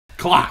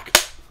Clack.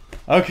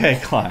 Okay,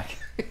 clack.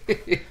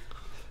 Hey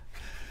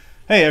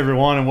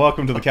everyone, and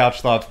welcome to the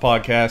Couch Thoughts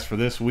podcast for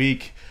this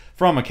week.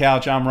 From a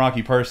couch, I'm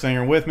Rocky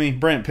Pursinger. With me,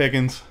 Brent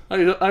Pickens. How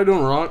you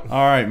doing, Rock?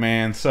 All right,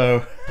 man.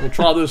 So we'll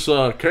try this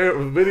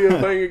video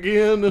thing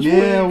again this week.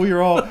 Yeah, we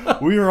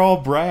were all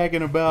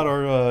bragging about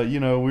our, we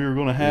were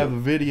going to have the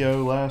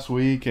video last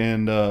week,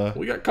 and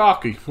we got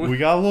cocky. We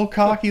got a little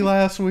cocky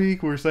last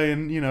week. We were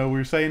saying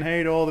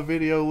hey to all the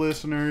video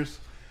listeners.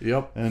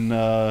 Yep. And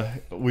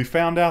we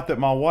found out that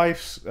my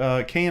wife's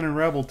Canon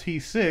Rebel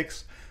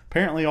T6.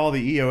 Apparently, all the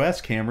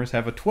EOS cameras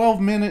have a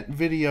 12-minute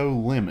video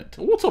limit.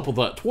 What's up with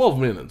that? 12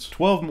 minutes.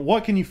 12.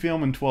 What can you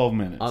film in 12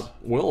 minutes?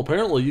 Well,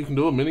 apparently you can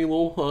do a mini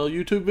little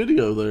YouTube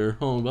video there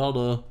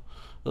about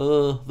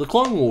the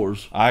Clone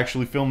Wars. I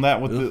actually filmed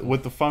that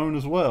with the phone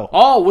as well.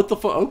 Oh, with the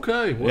phone.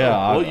 Okay.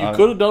 Well, yeah. You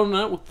could have done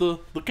that with the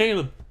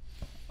Canon.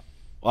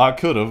 I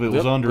could have. It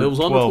was under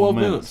 12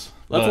 minutes.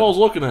 That's what I was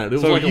looking at. It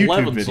was like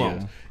 11 videos.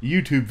 something.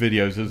 YouTube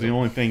videos is the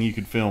only thing you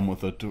could film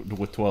with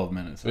 12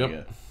 minutes. Yep. I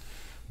guess.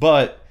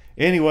 But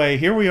anyway,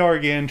 here we are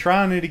again,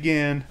 trying it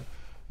again.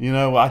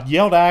 I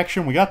yelled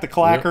action. We got the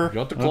clacker. Yep,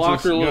 got the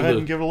clacker. Go ahead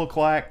and give it a little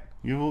clack.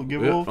 Give a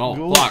little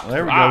clack.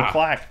 There we go,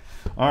 clack.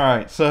 All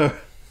right, so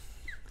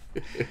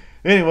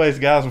anyways,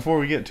 guys, before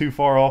we get too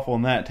far off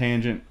on that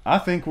tangent, I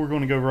think we're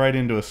going to go right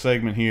into a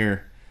segment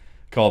here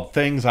called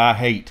Things I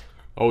Hate.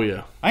 Oh,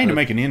 yeah. I need to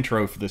make an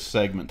intro for this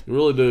segment. You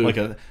really do. Like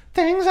a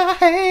Things I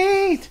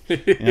Hate. You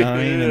know what I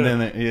mean? And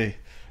then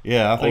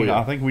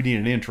I think we need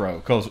an intro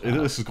because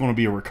this is going to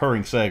be a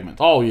recurring segment.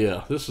 Oh,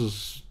 yeah. This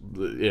is,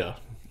 yeah.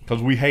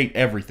 Because we hate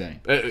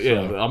everything.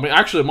 Yeah. I mean,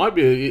 actually, it might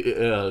be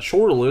a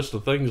shorter list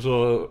of things,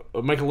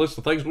 make a list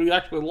of things we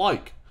actually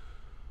like.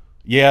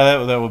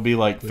 Yeah, that would be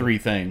like 3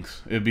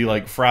 things. It'd be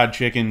like fried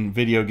chicken,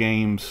 video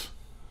games.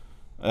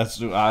 I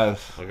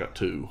got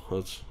 2.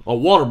 That's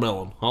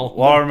watermelon.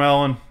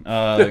 Watermelon,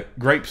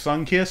 grape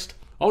sun-kissed.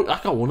 Oh, I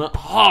got one.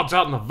 Oh, it's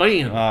out in the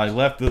van. I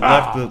left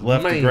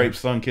the grape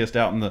sun-kissed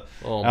out in the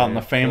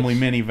the family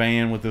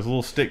minivan with this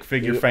little stick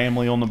figure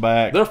family on the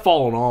back. They're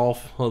falling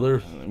off.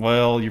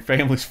 Well, your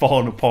family's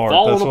falling apart.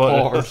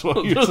 That's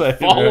what you're saying.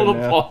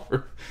 Falling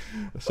apart.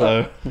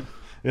 So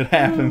it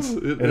happens.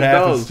 It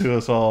happens to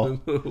us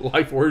all.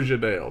 Life wears you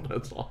down.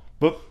 That's all.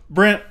 But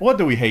Brent, what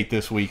do we hate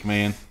this week,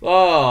 man?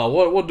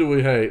 What do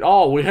we hate?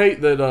 Oh, we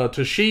hate that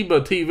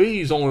Toshiba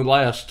TVs only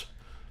last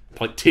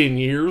like 10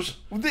 years.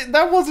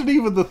 That wasn't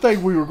even the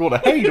thing we were going to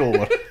hate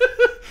on.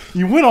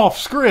 You went off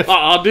script.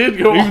 I did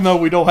go even though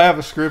we don't have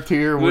a script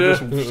here, we're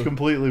just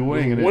completely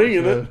winging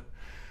it.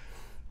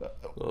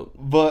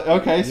 But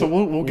okay, so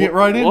we'll get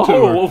right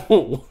into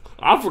it.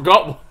 I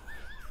forgot.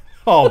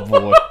 Oh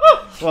boy.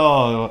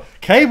 Oh,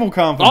 cable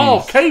companies.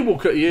 Oh,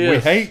 yes. We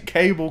hate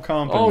cable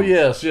companies. Oh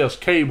yes,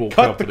 cable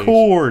companies. Cut the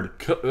cord.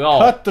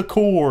 Cut the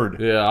cord.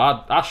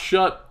 Yeah, I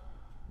shut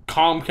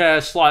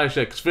Comcast /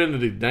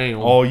 Xfinity down.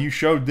 Oh, you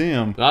showed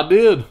them. I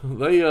did.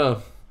 They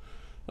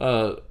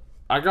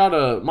I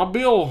got my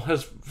bill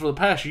has for the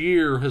past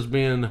year has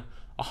been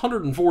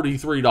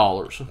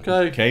 $143.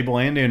 Okay, cable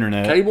and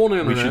internet. Cable and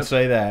internet. We should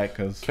say that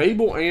because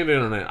cable and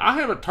internet. I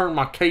haven't turned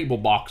my cable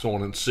box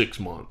on in 6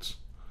 months.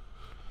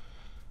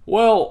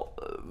 Well,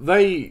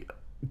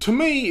 to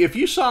me, if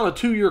you sign a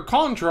 2-year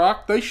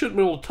contract, they shouldn't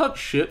be able to touch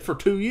shit for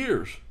 2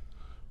 years.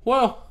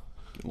 Well,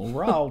 a little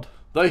riled.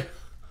 They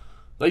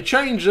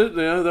changed it.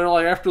 They're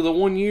like, after the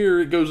 1 year,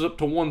 it goes up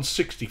to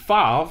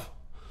 $165.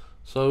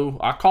 So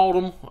I called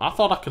them. I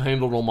thought I could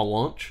handle it on my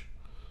lunch.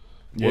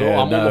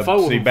 Yeah, I'm on the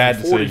phone with him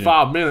for 45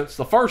 decision. minutes.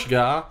 The first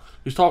guy,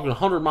 he's talking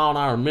 100 mile an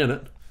hour a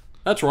minute.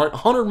 That's right,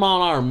 100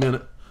 mile an hour a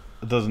minute.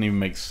 It doesn't even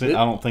make sense.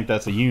 I don't think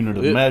that's a unit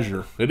of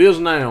measure. It is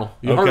now.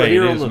 You heard it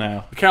here on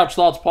the Couch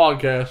Thoughts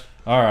podcast.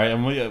 All right.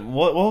 And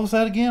what was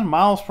that again?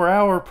 Miles per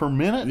hour per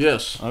minute?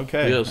 Yes.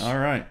 Okay. Yes. All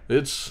right.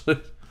 It's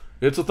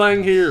a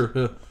thing here.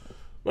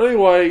 But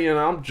anyway,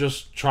 I'm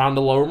just trying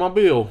to lower my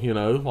bill,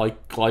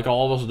 like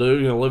all of us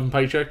do, living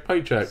paycheck to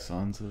paycheck.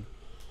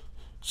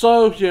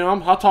 So,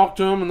 I talked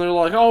to them, and they're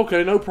like, oh,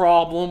 okay, no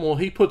problem. Well,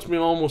 he puts me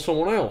on with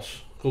someone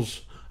else,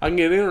 because I can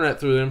get internet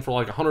through them for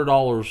like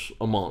 $100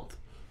 a month.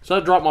 So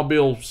that dropped my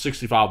bill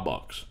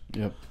 $65.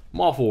 Yep.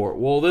 I'm all for it.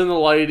 Well, then the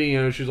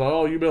lady, she's like,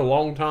 oh, you've been a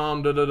long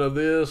time,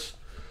 this,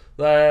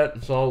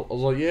 that. So I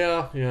was like,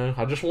 yeah,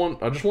 I just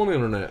want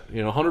internet,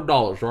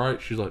 $100,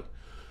 right? She's like,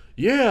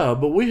 yeah,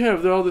 but we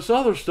have all this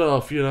other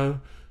stuff,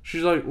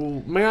 She's like,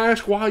 well, may I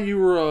ask why you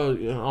were,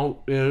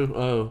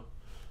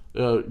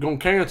 gonna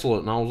cancel it?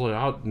 And I was like,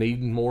 I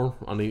need more.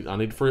 I need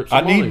to free up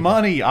some money. I need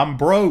money. I'm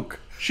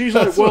broke. She's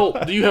like, well,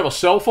 do you have a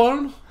cell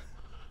phone?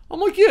 I'm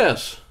like,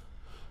 yes.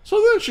 So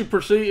then she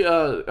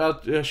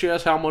she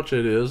asked how much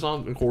it is.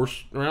 Of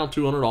course, around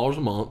 $200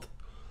 a month.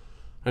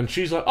 And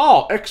she's like,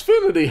 oh,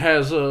 Xfinity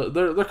has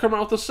they're coming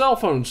out with a cell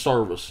phone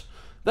service.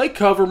 They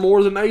cover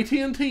more than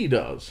AT&T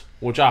does,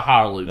 which I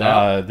highly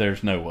doubt.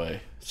 There's no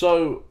way.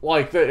 So,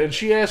 like that, and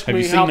she asked me,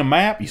 have you seen the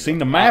map? You seen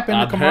the map in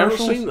the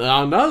commercials?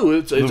 I know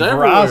it's the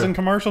everywhere. Verizon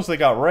commercials. They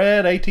got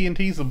red.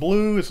 AT&T's the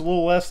blue. It's a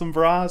little less than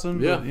Verizon.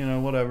 Yeah,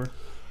 but, whatever.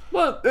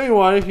 But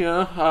anyway,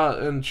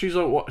 and she's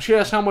like, she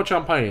asks how much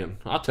I'm paying.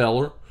 I tell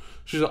her.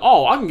 She's like,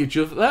 oh, I can get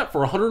you that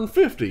for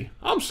 $150.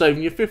 I'm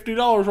saving you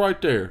 $50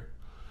 right there.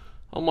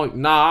 I'm like,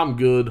 nah, I'm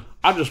good.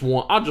 I just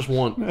want.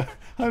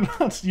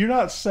 You're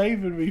not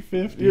saving me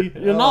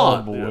 $50. You're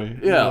not. Boy.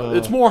 Yeah,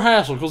 it's more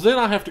hassle because then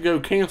I have to go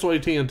cancel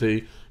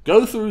AT&T,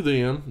 go through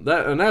them.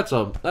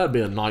 That'd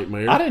be a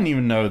nightmare. I didn't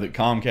even know that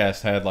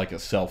Comcast had like a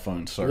cell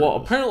phone service. Well,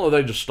 apparently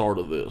they just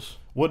started this.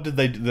 What did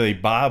they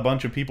buy a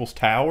bunch of people's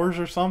towers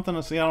or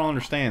something? See, I don't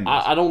understand this.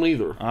 I don't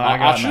either.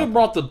 I should have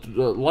brought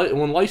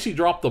when Lacey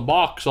dropped the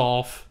box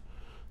off,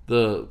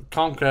 the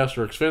Comcast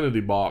or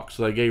Xfinity box.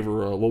 They gave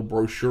her a little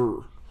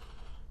brochure.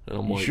 And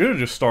I'm you should have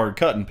just started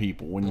cutting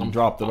people when you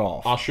dropped it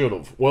off. I should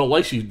have. Well,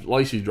 Lacey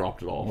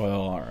dropped it off.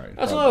 Well, all right.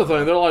 That's another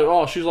thing. They're like,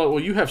 oh, she's like, well,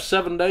 you have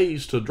 7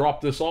 days to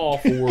drop this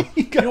off, or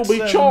you'll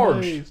be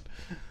charged. Days.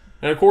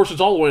 And of course, it's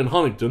all the way in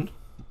Huntington.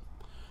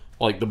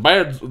 Like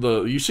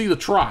you see the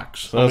tracks.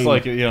 So it's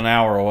like an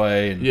hour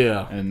away. And,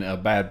 yeah, in a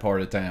bad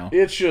part of town.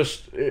 It's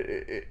just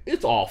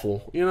it's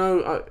awful.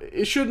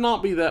 It should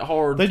not be that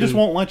hard. They just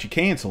won't let you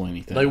cancel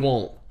anything. They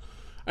won't.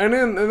 And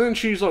then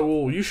she's like,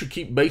 well, you should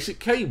keep basic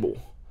cable.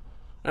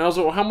 And I was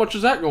like, well, how much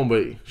is that going to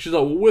be? She's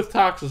like, well, with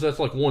taxes, that's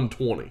like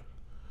 $120.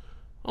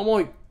 I'm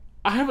like,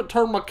 I haven't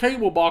turned my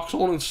cable box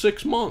on in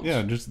 6 months.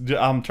 Yeah,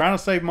 I'm trying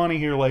to save money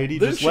here, lady.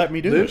 Let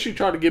me do it. Then she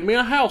tried to give me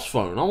a house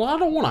phone. I'm like, I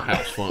don't want a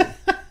house phone.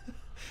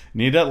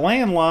 Need that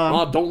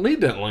landline. I don't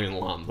need that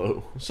landline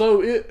though.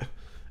 So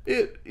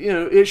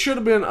it should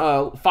have been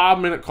a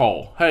 5-minute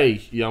call.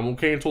 Hey, I'm gonna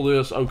cancel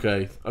this.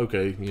 Okay.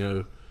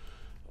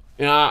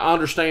 I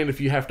understand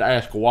if you have to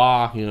ask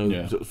why.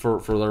 For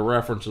their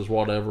references,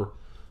 whatever.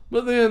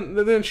 But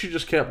then she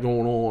just kept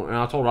going on, and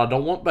I told her I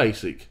don't want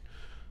basic.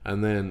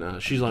 And then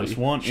she's like, I just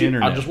want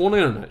internet. I just want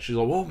internet. She's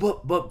like,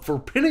 well, but for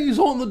pennies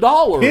on the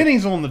dollar.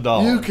 Pennies on the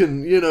dollar. You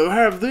can,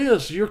 have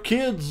this. Your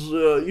kids,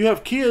 you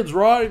have kids,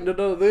 right? And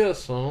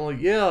this. And I'm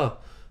like, yeah.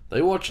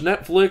 They watch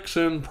Netflix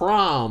and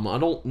Prime. I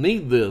don't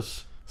need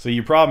this. So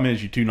your problem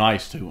is you're too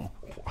nice to them.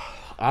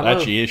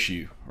 That's your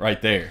issue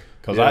right there.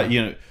 Because let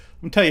me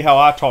tell you how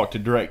I talk to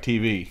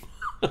DirecTV.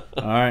 All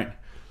right.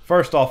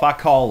 First off, I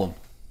call them.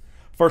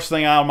 First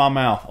thing out of my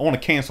mouth, I want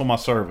to cancel my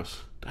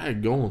service.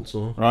 Daggone,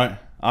 son. Right?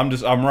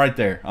 I'm right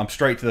there. I'm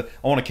straight to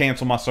I want to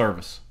cancel my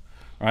service.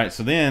 All right,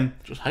 so then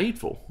just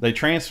hateful. They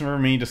transfer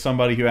me to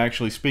somebody who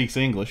actually speaks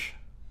English.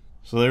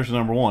 So there's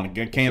number one.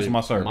 Cancel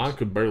my service. Mine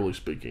could barely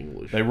speak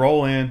English. They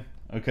roll in,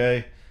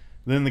 okay.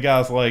 Then the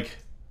guy's like,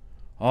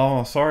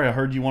 "Oh, sorry, I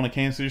heard you want to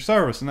cancel your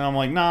service." And now I'm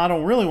like, "Nah, I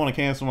don't really want to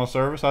cancel my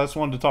service. I just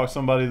wanted to talk to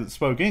somebody that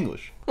spoke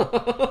English."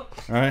 All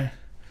right.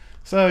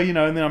 So and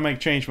then I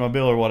change my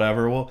bill or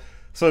whatever. Well,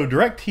 so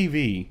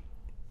DirecTV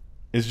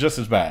is just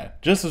as bad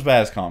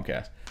as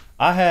Comcast.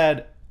 I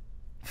had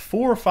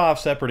 4 or 5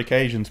 separate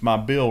occasions my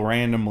bill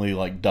randomly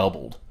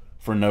doubled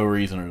for no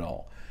reason at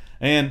all.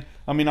 And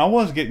I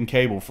was getting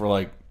cable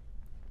for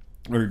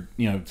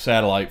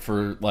satellite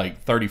for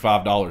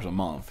 $35 a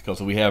month because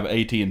we have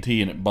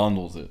AT&T and it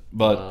bundles it.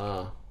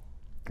 But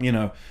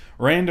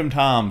random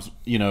times,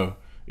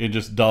 it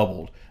just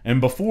doubled.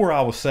 And before I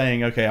was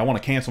saying, okay, I want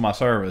to cancel my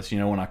service,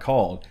 when I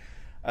called,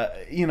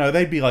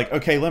 they'd be like,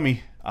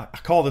 okay, I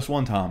call this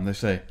one time. They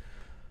say,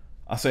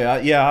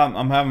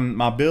 I'm having,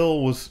 my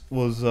bill was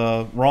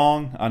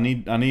wrong. I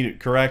need it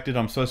corrected.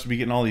 I'm supposed to be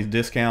getting all these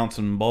discounts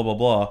and blah blah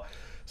blah.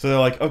 So they're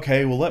like,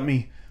 okay, well let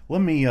me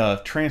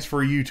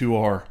transfer you to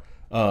our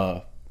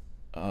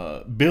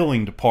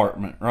billing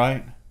department,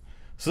 right?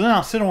 So then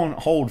I'll sit on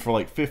hold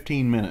for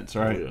 15 minutes,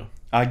 right? Oh, yeah.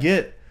 I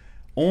get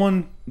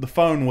on the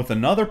phone with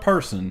another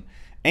person,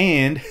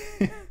 and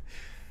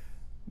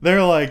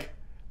they're like,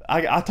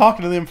 I talked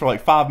to them for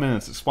 5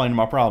 minutes explaining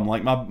my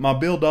problem. My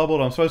bill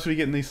doubled. I'm supposed to be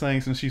getting these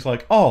things. And she's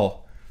like, oh,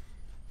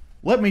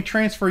 let me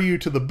transfer you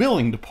to the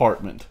billing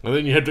department. And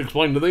then you have to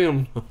explain to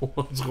them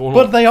what's going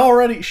on.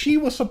 But she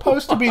was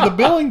supposed to be the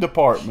billing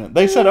department.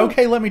 They said,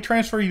 okay, let me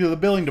transfer you to the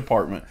billing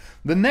department.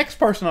 The next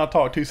person I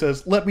talked to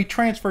says, let me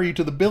transfer you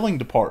to the billing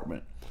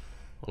department.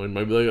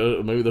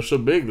 Maybe they're so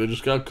big they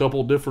just got a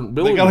couple different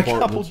billing departments. They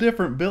got a couple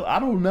different I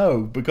don't know,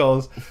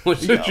 because they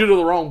sent you to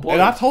the wrong place.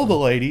 And I told the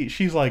lady,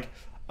 she's like,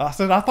 I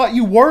said, I thought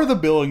you were the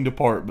billing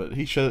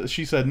department.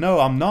 She said, no,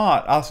 I'm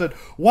not. I said,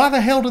 why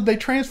the hell did they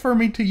transfer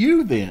me to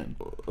you then?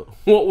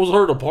 What was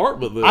her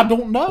department then? I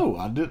don't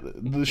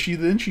know.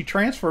 She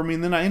transferred me,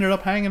 and then I ended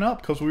up hanging up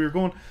because we were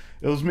going.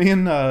 It was me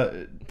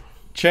and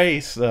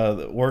Chase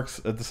that works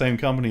at the same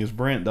company as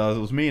Brent does.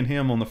 It was me and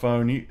him on the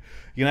phone. You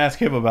can ask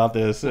him about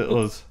this. It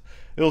was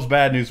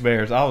bad news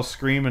bears. I was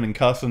screaming and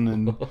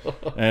cussing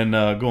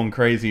and going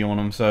crazy on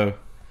them. So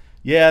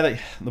yeah,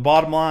 the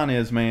bottom line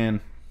is,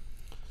 man.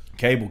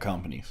 Cable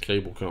companies.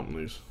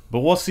 But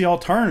what's the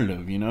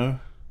alternative,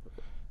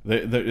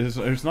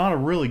 There's not a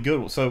really good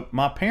one. So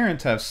my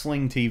parents have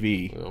Sling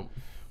TV, yep,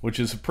 which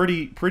is a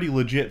pretty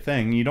legit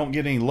thing. You don't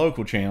get any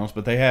local channels,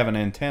 but they have an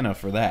antenna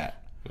for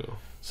that. Yeah.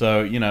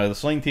 So, the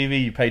Sling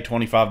TV, you pay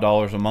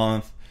 $25 a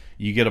month.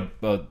 You get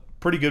a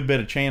pretty good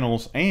bit of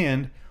channels.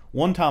 And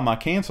one time I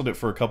canceled it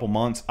for a couple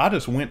months. I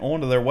just went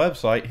onto their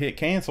website, hit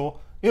cancel,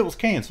 it was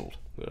canceled.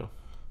 Yeah.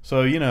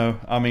 So, you know,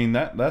 I mean,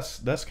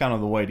 that's kind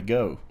of the way to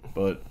go.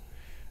 But,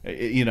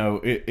 you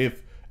know,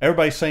 if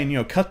everybody's saying, you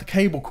know, cut the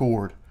cable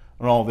cord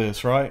and all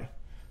this, right?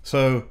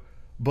 So,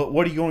 but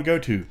what are you going to go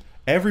to?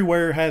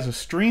 Everywhere has a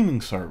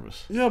streaming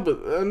service. Yeah, but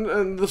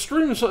and the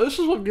streaming, so this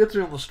is what gets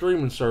me on the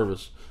streaming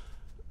service.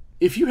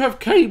 If you have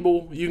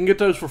cable, you can get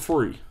those for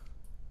free.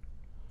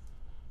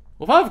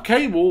 Well, if I have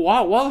cable,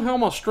 why the hell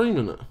am I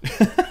streaming it?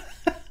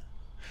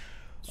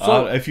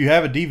 So, if you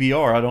have a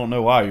DVR, I don't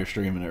know why you're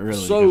streaming it,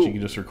 really, because you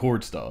can just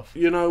record stuff.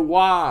 You know,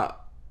 why?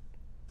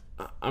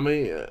 I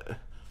mean,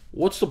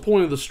 what's the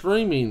point of the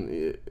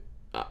streaming?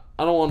 I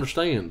don't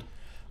understand.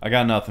 I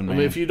got nothing, man. I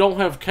mean, if you don't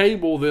have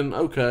cable, then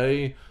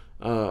okay,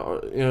 you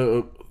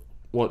know,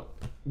 what,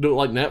 do it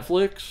like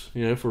Netflix,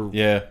 you know, for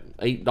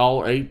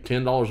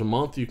 $10 a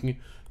month, you can,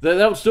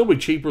 that would still be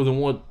cheaper than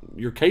what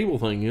your cable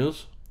thing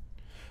is.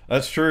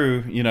 That's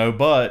true, you know,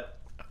 but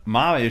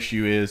my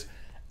issue is,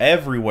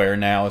 everywhere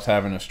now is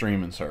having a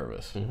streaming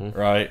service,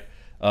 right?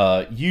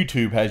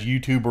 YouTube has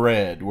YouTube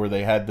Red, where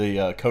they had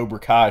the Cobra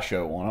Kai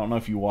show on. I don't know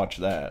if you watched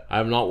that. I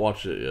have not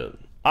watched it yet.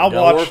 I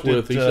watched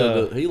it. He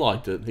said that he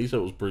liked it. He said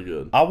it was pretty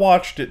good. I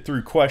watched it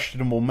through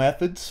questionable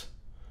methods,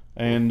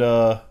 and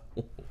I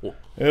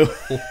feel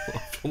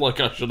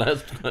like I should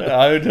ask.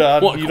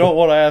 You don't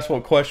want to ask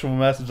what questionable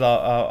methods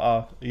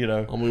I you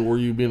know. I mean, were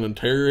you being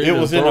interrogated? It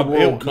was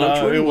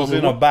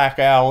in a back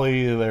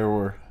alley. There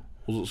were.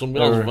 Was it some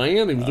guy's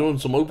van? He was doing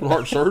some open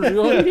heart surgery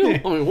on you?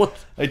 I mean, what?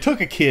 They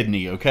took a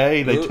kidney,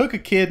 okay? They took a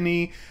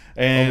kidney,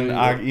 and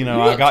I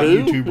got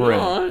YouTube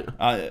Red.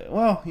 Right.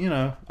 Well, you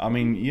know, I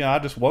mean, yeah, I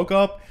just woke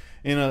up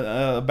in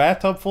a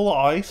bathtub full of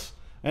ice,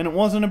 and it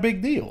wasn't a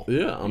big deal.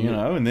 Yeah, I mean, you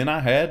know, and then I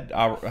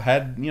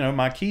had you know,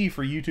 my key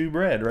for YouTube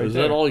Red right there. Is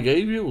that all he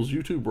gave you? Was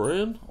YouTube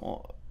Red?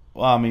 Well,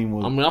 I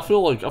mean, I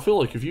feel like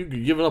if you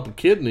could give up a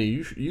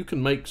kidney, you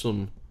can make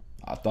some.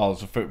 I thought it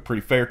was a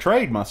pretty fair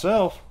trade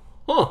myself.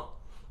 Huh.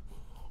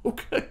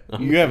 Okay.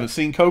 You haven't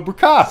seen Cobra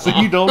Kai, so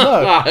you don't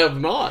know. I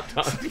have not.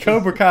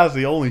 Cobra Kai is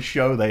the only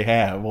show they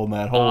have on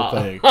that whole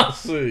thing. I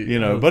see. You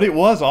know, but it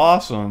was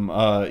awesome.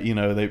 You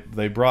know,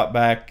 they brought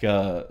back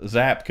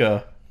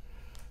Zapka.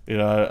 You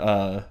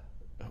know,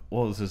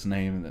 what was his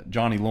name?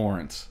 Johnny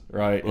Lawrence,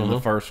 right? In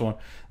the first one,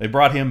 they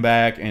brought him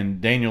back,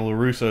 and Daniel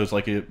LaRusso is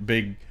like a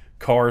big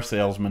car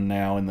salesman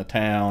now in the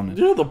town.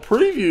 Yeah, the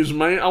previews,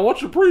 man. I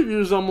watch the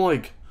previews. I'm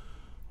like,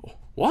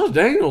 why is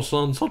Daniel's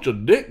son such a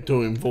dick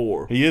to him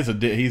for? He is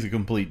he's a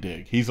complete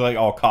dick. He's like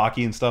all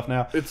cocky and stuff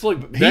now. It's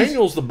like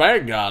Daniel's the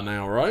bad guy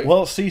now, right?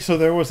 Well, see, so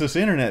there was this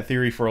internet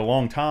theory for a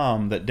long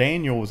time that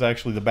Daniel was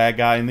actually the bad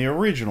guy in the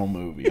original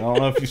movie. I don't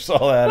know if you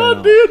saw that or not.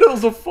 I did. That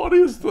was the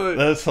funniest thing.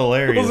 That's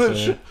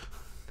hilarious.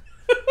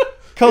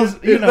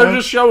 Because, you know, they're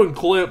just showing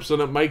clips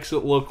and it makes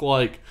it look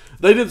like...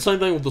 They did the same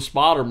thing with the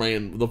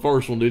Spider-Man, the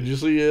first one. Did you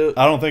see it?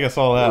 I don't think I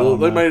saw that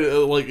one. They made it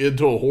like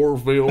into a horror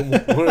film.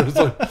 It's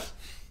like...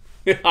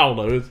 I don't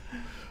know.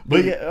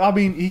 But yeah, I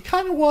mean, he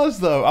kind of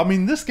was, though. I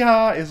mean, this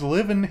guy is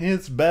living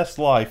his best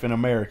life in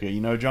America. You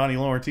know, Johnny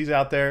Lawrence, he's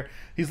out there.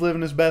 He's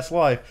living his best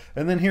life.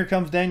 And then here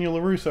comes Daniel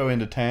LaRusso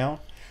into town.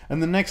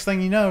 And the next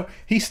thing you know,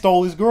 he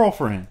stole his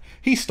girlfriend.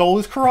 He stole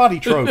his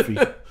karate trophy. You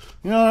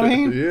know what I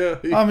mean? Yeah.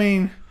 I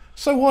mean,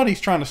 so what?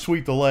 He's trying to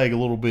sweep the leg a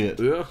little bit.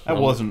 Yeah.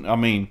 I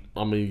mean,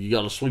 you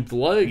got to sweep the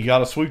leg. You got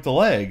to sweep the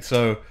leg.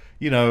 So...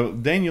 You know,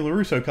 Daniel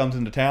LaRusso comes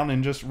into town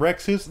and just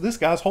wrecks this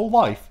guy's whole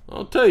life.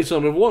 I'll tell you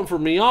something. If it wasn't for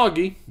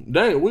Miyagi,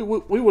 we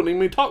wouldn't even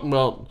be talking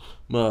about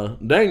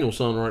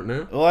Danielson right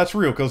now. Well, that's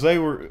real because they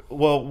were.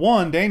 Well,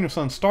 one,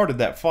 Danielson started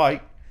that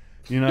fight.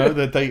 You know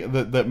that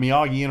that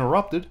Miyagi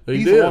interrupted.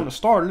 He's the one that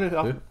started it.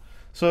 Yeah.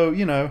 So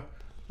you know,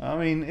 I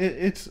mean,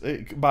 it's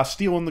by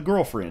stealing the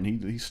girlfriend.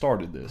 He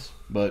started this.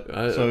 But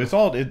so it's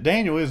all.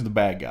 Daniel is the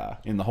bad guy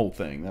in the whole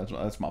thing.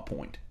 That's my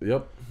point.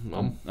 Yep.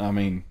 I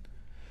mean.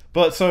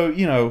 But so,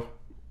 you know,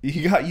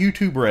 you got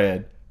YouTube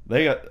Red.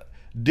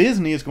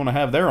 Disney is going to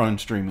have their own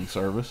streaming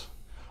service.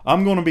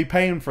 I'm going to be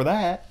paying for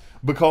that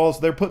because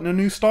they're putting a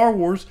new Star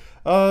Wars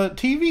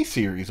TV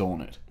series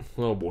on it.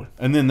 Oh boy!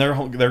 And then they're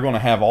going to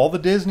have all the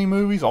Disney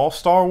movies, all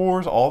Star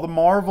Wars, all the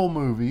Marvel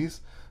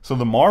movies. So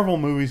the Marvel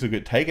movies will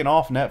get taken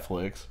off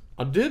Netflix.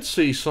 I did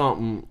see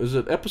something. Is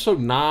it episode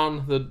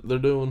 9 that they're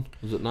doing?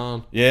 Is it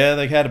 9? Yeah,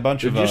 they had a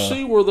bunch of... Did you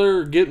see where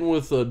they're getting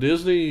with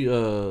Disney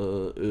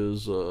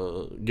is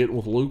getting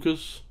with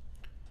Lucas?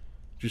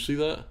 Did you see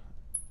that?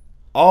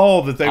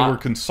 Oh, that they were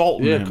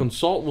consulting him. Yeah,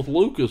 consulting with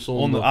Lucas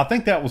on I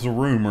think that was a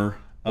rumor.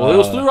 Well, it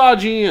was through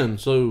IGN,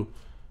 so,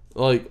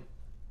 like...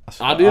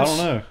 I don't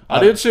know.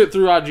 I did see it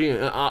through IGN.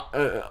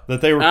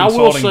 That they were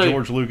consulting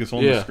George Lucas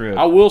on the script.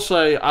 I will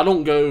say, I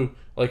don't go...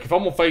 Like, if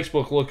I'm on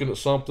Facebook looking at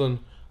something...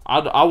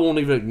 I won't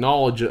even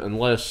acknowledge it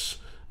unless,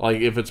 like,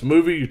 if it's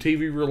movie or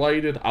TV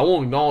related, I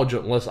won't acknowledge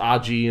it unless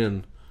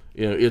IGN,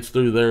 you know, it's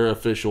through their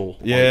official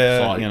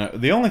site. You know,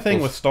 the only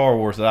thing with Star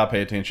Wars that I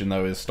pay attention,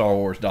 though, is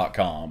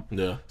StarWars.com.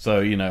 Yeah.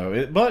 So, you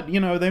know, but, you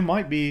know,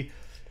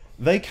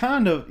 they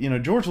kind of, you know,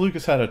 George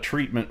Lucas had a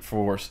treatment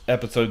for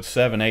episodes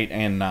 7, 8,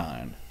 and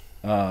 9.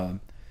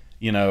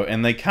 You know,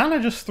 and they kind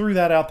of just threw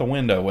that out the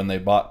window when they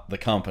bought the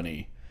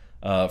company.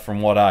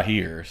 from what I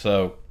hear.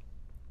 So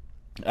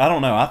I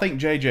don't know. I think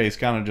JJ is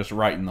kind of just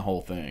writing the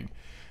whole thing.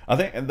 I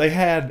think they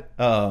had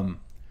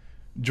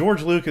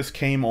George Lucas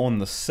came on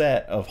the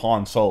set of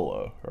Han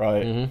Solo,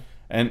 right? Mm-hmm.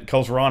 And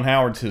because Ron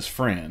Howard's his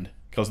friend,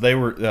 because they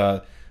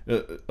were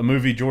a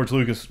movie George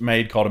Lucas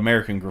made called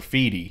American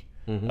Graffiti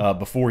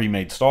before he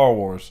made Star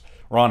Wars.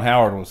 Ron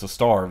Howard was the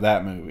star of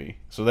that movie,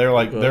 so they're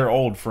like they're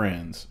old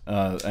friends.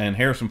 And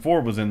Harrison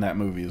Ford was in that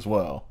movie as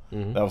well.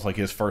 Mm-hmm. That was like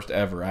his first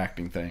ever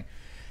acting thing.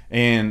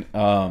 And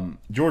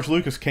George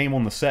Lucas came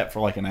on the set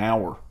for like an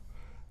hour,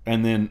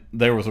 and then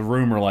there was a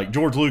rumor like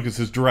George Lucas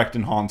is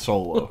directing Han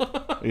Solo,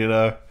 you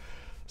know.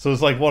 So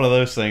it's like one of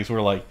those things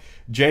where like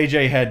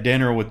JJ had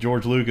dinner with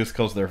George Lucas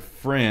because they're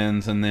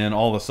friends, and then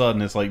all of a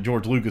sudden it's like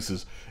George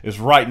Lucas is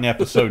writing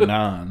episode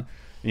 9,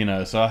 you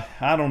know. So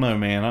I don't know,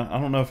 man.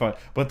 I don't know if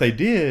but they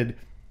did.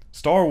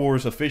 Star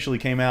Wars officially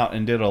came out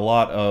and did a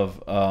lot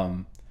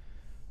of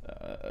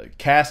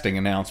casting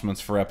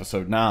announcements for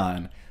episode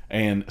 9.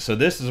 And so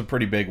this is a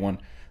pretty big one.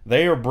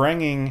 They are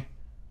bringing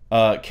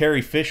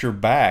Carrie Fisher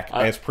back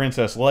as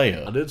Princess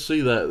Leia. I did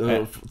see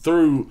that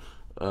through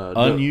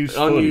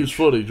unused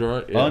footage,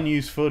 right? Yeah.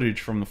 Unused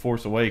footage from The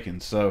Force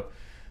Awakens. So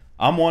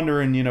I'm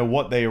wondering, you know,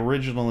 what they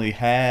originally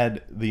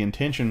had, the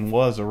intention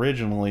was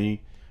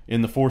originally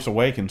in The Force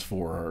Awakens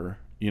for her,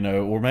 you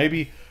know, or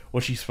maybe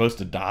was she supposed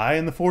to die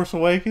in The Force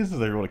Awakens? Are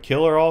they going to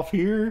kill her off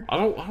here? I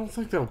don't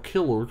think they'll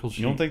kill her because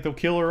you don't think they'll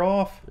kill her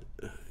off?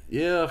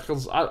 Yeah,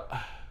 because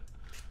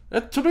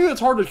to me, it's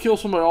hard to kill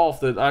somebody off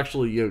that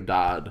actually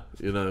died.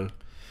 You know.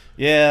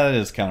 Yeah, that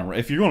is kind of.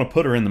 If you're going to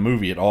put her in the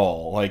movie at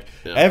all, like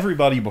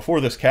everybody before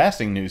this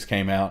casting news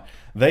came out,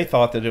 they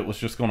thought that it was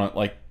just going to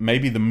like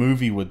maybe the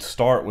movie would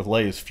start with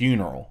Leia's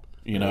funeral,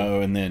 you know,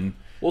 and then.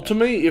 Well, to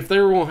me, if they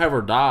were going to have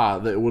her die,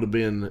 that would have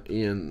been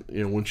in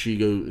when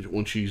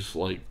she's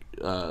like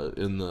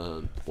in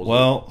the.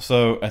 Well,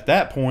 so at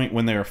that point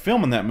when they were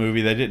filming that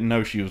movie, they didn't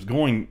know she was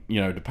going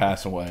to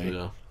pass away.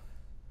 Yeah.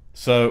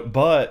 So,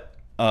 but.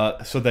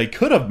 So they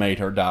could have made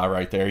her die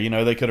right there. You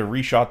know, they could have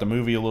reshot the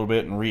movie a little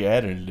bit and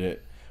re-edited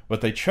it. But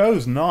they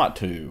chose not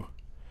to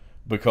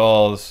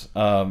because,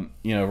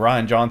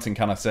 Rian Johnson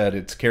kind of said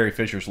it's Carrie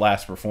Fisher's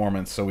last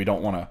performance, so we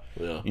don't want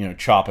to,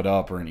 chop it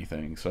up or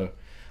anything. So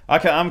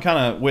I'm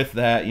kind of with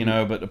that,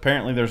 but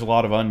apparently there's a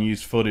lot of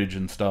unused footage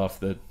and stuff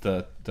that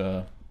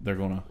they're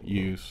going to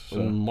use. So.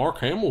 And Mark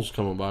Hamill's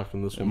coming back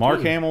in this one,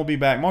 Mark Hamill will be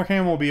back. Mark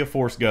Hamill will be a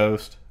Force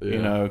ghost,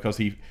 because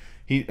he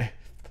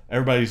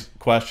everybody's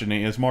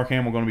questioning, is Mark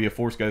Hamill going to be a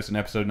Force ghost in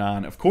episode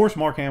 9? Of course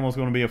Mark Hamill's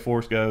going to be a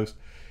Force ghost.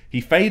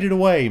 He faded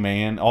away,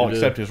 man,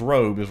 except his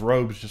robe. His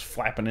robe is just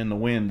flapping in the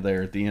wind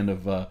there at the end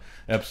of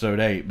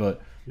episode 8.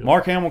 But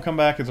Mark Hamill will come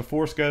back as a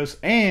Force ghost,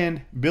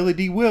 and Billy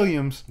D.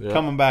 Williams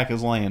coming back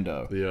as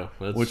Lando. Yeah.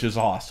 Which is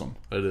awesome.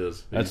 It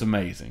is. That's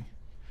amazing.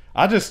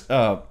 I just,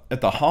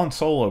 at the Han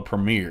Solo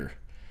premiere,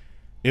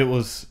 it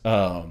was,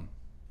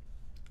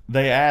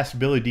 they asked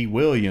Billy D.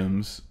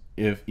 Williams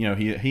if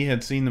he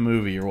had seen the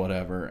movie or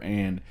whatever,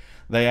 and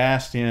they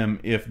asked him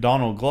if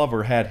Donald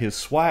Glover had his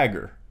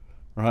swagger,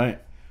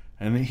 right?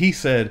 And he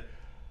said,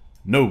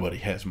 "Nobody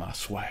has my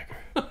swagger."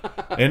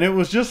 And it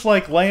was just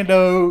like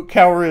Lando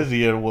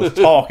Calrissian was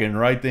talking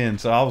right then.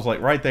 So I was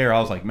like, right there, I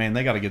was like, man,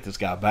 they got to get this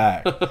guy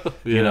back,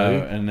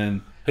 And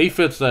then he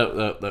fits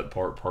that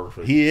part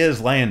perfect. He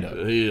is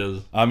Lando. He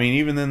is. I mean,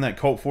 even in that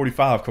Colt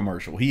 45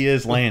 commercial, he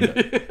is Lando.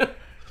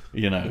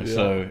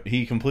 So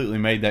he completely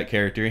made that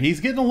character.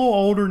 He's getting a little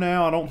older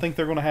now. I don't think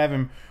they're going to have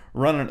him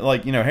running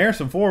like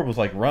Harrison Ford was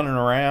like running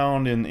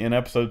around in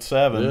episode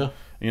 7.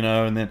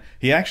 And then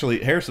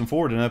Harrison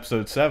Ford in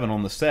episode 7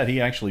 on the set,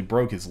 he actually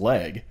broke his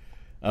leg.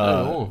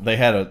 They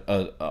had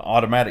a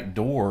automatic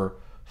door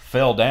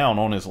fell down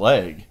on his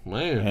leg,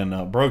 man,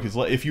 and broke his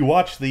leg. If you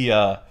watch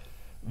the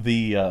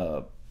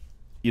behind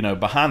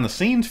the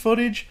scenes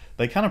footage,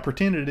 they kind of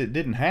pretended it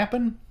didn't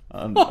happen.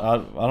 I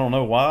don't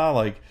know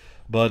why,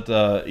 but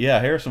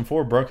Harrison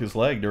Ford broke his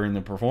leg during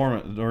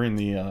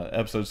the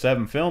episode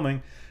 7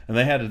 filming, and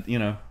they had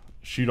to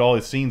shoot all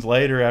his scenes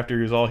later after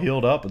he was all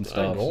healed up and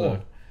stuff.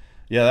 So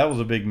that was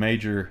a big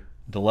major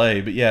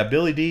delay. But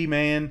Billy D,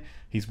 man,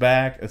 he's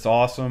back. It's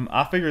awesome.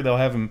 I figure they'll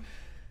have him.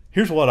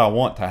 Here's what I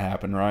want to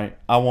happen, right?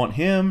 I want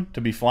him to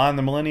be flying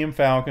the Millennium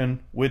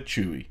Falcon with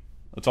Chewie.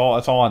 That's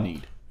all I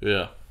need.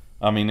 Yeah.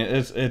 I mean,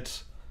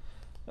 it's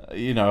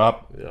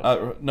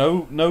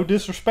no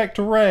disrespect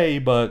to Rey,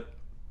 but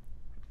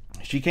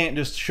she can't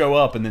just show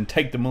up and then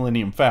take the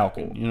Millennium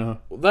Falcon,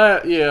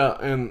 That,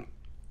 and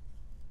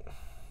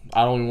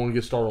I don't even want to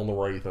get started on the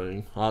Rey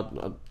thing.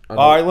 All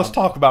right, let's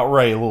talk about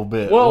Rey a little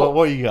bit. Well,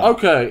 what you got?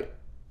 Okay.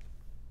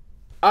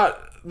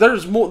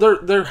 There's more.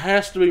 There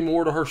has to be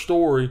more to her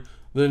story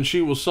than she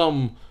was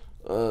some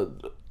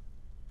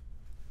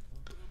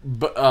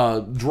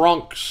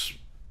drunks.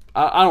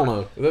 I don't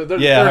know.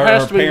 There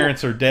has her to be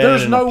parents are dead.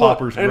 There's no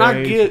pauper's grave. And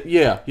I get,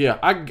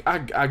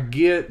 I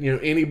get.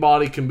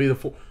 Anybody can be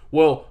the.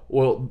 Well,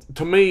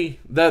 to me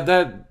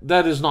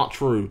that is not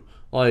true.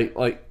 Like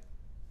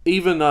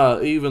even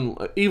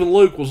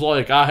Luke was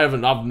like,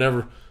 I've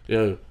never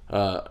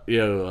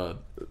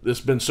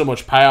there's been so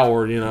much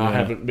power. I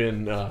haven't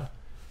been. I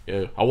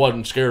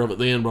wasn't scared of it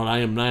then, but I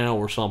am now,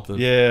 or something.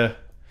 Yeah.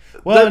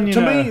 Well,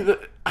 to me,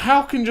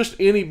 how can just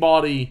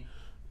anybody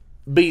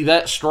be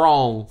that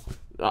strong?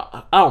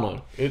 I don't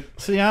know. I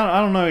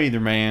don't know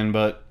either, man.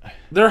 But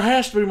there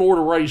has to be more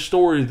to Rey's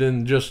story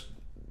than just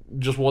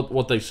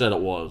what they said it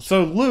was.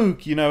 So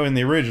Luke, in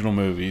the original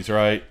movies,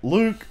 right?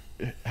 Luke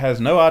has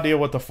no idea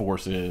what the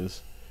Force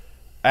is.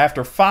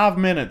 After 5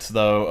 minutes,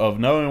 though, of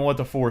knowing what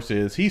the Force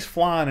is, he's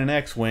flying an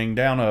X-wing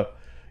down a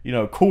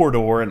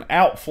corridor and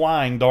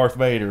outflying Darth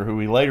Vader, who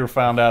we later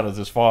found out is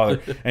his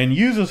father, and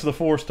uses the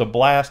Force to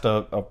blast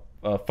a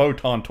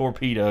photon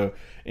torpedo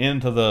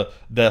into the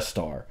Death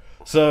Star.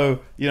 So,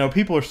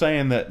 people are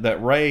saying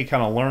that Rey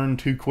kind of learned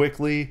too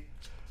quickly.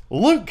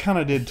 Luke kind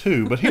of did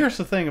too, but here's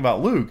the thing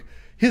about Luke.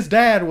 His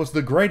dad was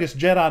the greatest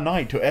Jedi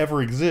Knight to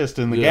ever exist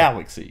in the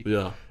galaxy.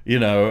 Yeah.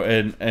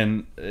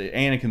 And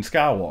Anakin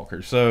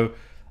Skywalker. So,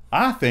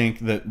 I think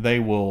that they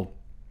will...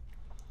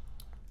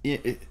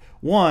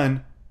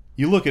 One...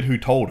 You look at who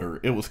told her.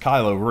 It was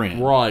Kylo Ren.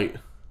 Right.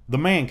 The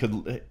man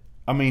could...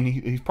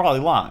 he's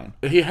probably lying.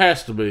 He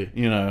has to be.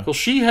 Because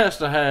she has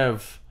to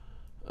have...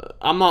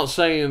 I'm not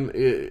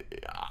saying...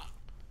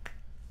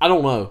 I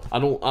don't know. I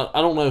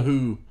don't know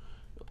who,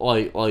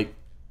 like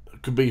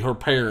could be her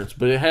parents,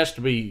 but it has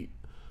to be...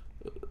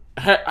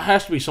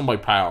 has to be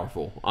somebody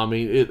powerful.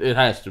 It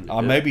has to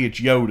be. Maybe it's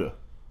Yoda.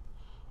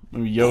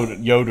 Maybe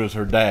Yoda's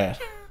her dad.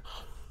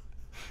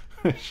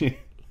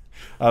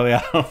 I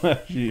don't know.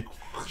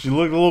 She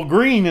looked a little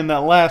green in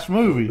that last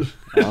movie.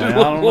 I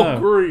don't know.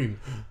 Green.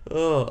 I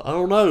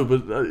don't know,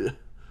 but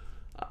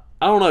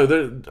I don't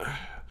know.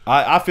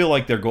 I feel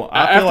like they're going.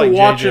 I feel like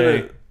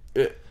watching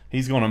JJ,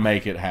 he's going to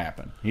make it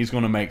happen. He's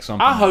going to make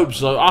something. I hope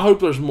so. I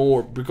hope there's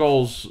more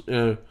because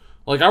I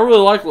really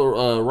like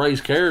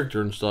Rey's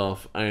character and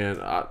stuff, and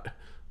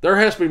there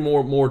has to be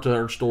more to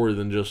her story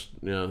than just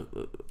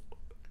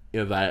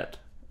that.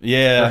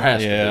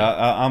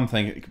 Yeah, I'm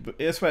thinking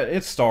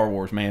it's Star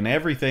Wars, man.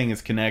 Everything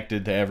is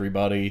connected to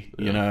everybody,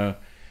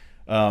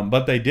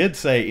 But they did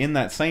say in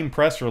that same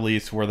press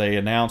release where they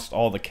announced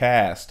all the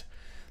cast,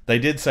 they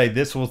did say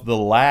this was the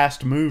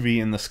last movie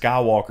in the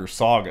Skywalker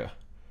saga.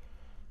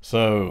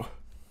 So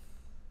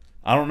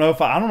I don't know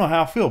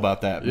how I feel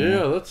about that, man.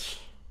 Yeah,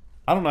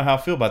 I don't know how I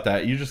feel about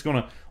that. You're just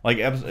gonna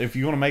if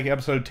you're gonna make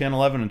episode 10,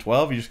 11, and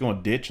 12, you're just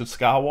gonna ditch the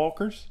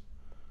Skywalkers,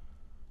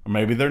 or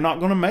maybe they're not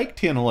gonna make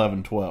 10,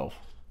 11, 12.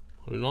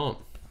 Who not?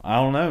 I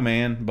don't know,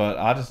 man, but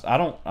I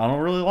don't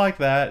really like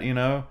that,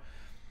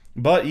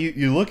 But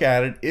you look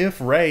at it, if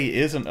Rey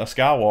isn't a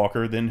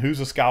Skywalker, then who's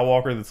a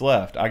Skywalker that's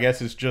left? I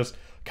guess it's just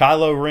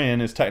Kylo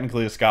Ren is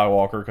technically a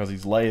Skywalker because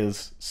he's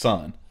Leia's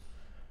son,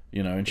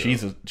 and she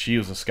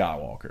was a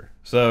Skywalker.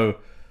 So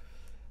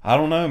I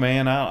don't know,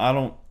 man. I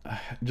don't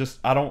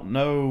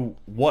know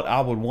what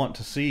I would want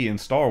to see in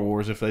Star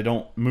Wars if they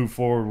don't move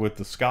forward with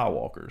the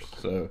Skywalkers.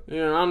 So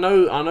yeah, I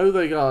know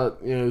they got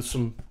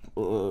some.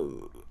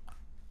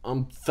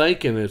 I'm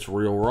thinking it's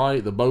real,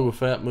 right? The Boba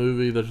Fett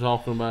movie they're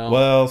talking about.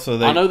 Well,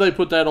 I know they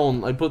put that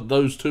on. They put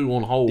those two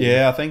on hold.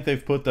 Yeah, I think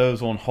they've put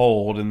those on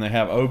hold, and they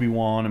have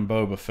Obi-Wan and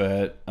Boba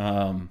Fett.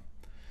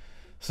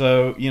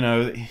 So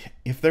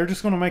if they're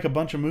just going to make a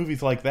bunch of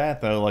movies like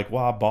that, though, like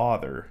why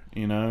bother?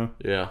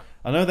 Yeah.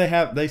 I know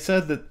they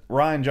said that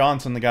Rian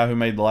Johnson, the guy who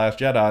made The Last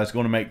Jedi, is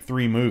going to make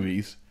 3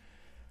 movies.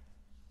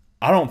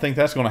 I don't think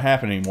that's going to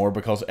happen anymore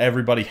because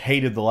everybody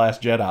hated The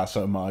Last Jedi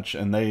so much,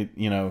 and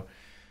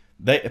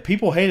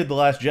people hated The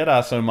Last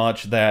Jedi so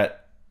much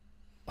that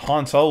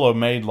Han Solo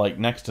made like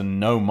next to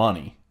no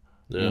money.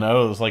 Yeah.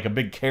 It was like a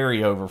big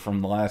carryover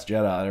from The Last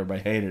Jedi.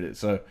 Everybody hated it.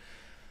 So,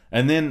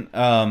 and then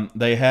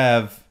they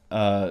have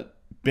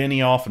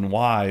Benioff and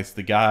Weiss,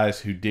 the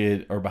guys who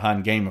are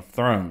behind Game of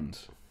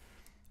Thrones.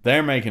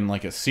 They're making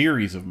like a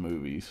series of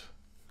movies.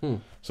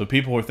 So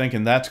people are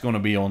thinking that's going to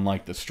be on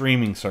like the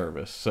streaming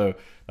service. So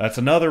that's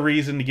another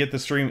reason to get the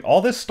stream.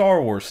 All this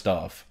Star Wars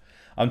stuff.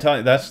 I'm telling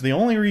you, that's the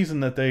only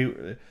reason that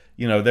they...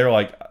 they're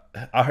like,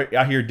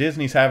 I hear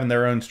Disney's having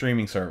their own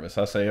streaming service.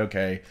 I say,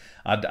 okay,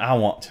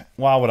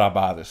 why would I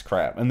buy this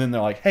crap? And then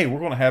they're like, hey, we're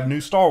going to have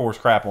new Star Wars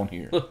crap on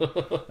here.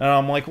 And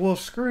I'm like, well,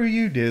 screw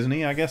you,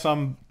 Disney. I guess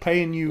I'm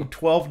paying you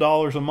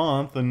 $12 a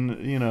month.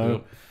 And,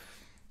 Yep.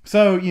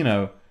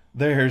 So,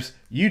 there's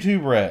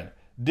YouTube Red.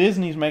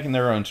 Disney's making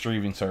their own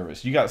streaming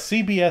service. You got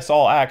CBS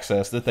All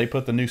Access that they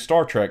put the new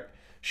Star Trek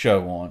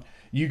show on.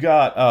 You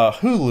got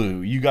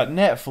Hulu. You got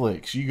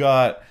Netflix. You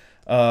got...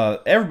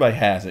 everybody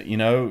has it,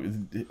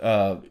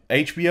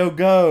 HBO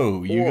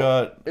Go.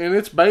 And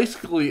it's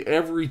basically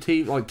every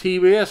TV, like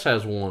TBS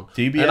has one.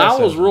 TBS, and I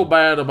was real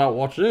bad about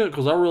watching it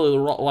because I really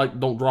like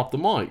Don't Drop the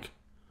Mic.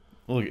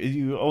 Look,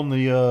 you on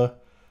the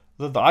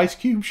Ice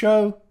Cube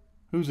show?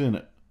 Who's in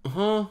it?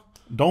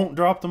 Don't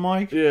Drop the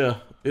Mic. Yeah,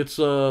 it's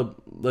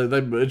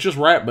it's just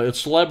rap, but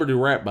it's celebrity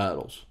rap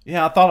battles.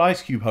 Yeah, I thought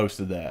Ice Cube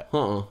hosted that.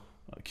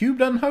 Cube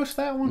doesn't host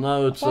that one.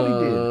 No, it's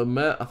I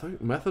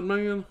think Method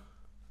Man.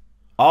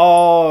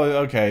 Oh,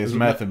 okay. It's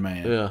Method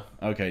Man. Yeah.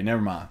 Okay,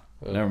 never mind.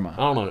 Never mind.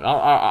 I don't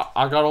know.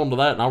 I got onto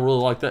that, and I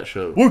really like that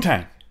show.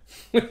 Wu-Tang.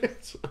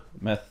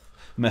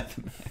 meth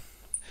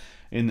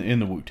in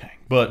the Wu-Tang.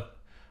 But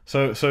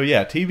so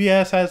yeah,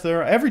 TBS has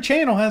every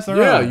channel has their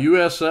own. Yeah,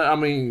 USA. I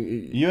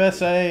mean,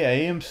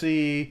 USA,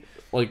 AMC,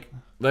 like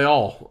they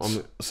all. I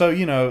mean, so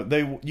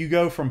you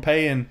go from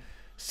paying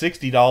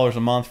 $60 a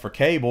month for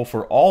cable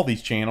for all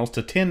these channels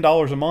to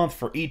 $10 a month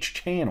for each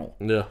channel.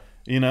 Yeah.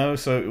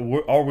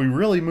 So are we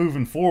really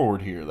moving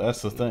forward here?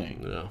 That's the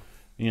thing.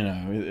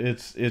 Yeah.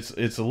 It's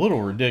a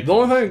little ridiculous. The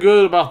only thing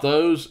good about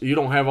those, you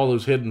don't have all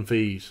those hidden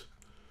fees.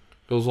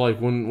 Because like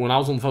when I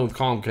was on the phone with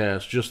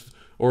Comcast,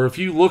 or if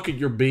you look at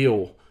your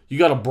bill, you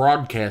got a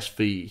broadcast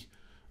fee.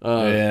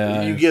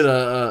 You get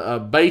a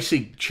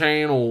basic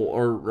channel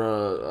or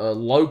a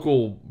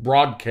local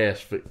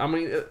broadcast fee. I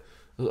mean,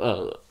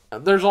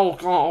 there's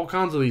all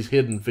kinds of these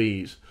hidden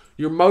fees.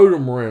 Your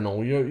modem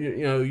rental,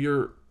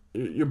 your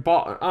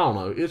I don't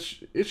know. It's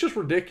just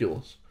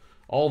ridiculous.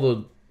 All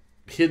the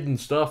hidden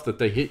stuff that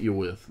they hit you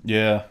with.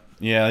 Yeah.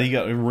 You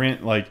got to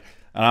rent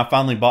and I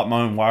finally bought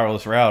my own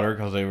wireless router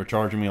because they were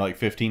charging me like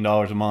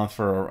 $15 a month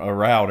for a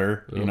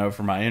router,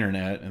 for my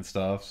internet and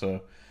stuff.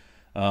 So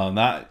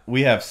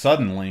we have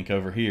Suddenlink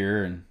over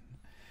here, and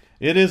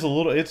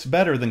it's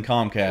better than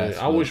Comcast.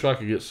 I wish I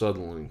could get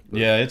Suddenlink.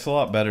 Yeah, it's a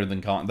lot better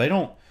than They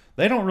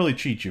don't really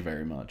cheat you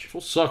very much.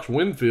 What sucks,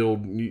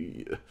 Winfield,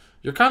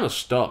 you're kind of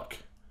stuck.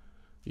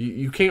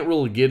 You can't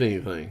really get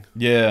anything.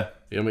 Yeah.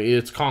 I mean,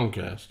 it's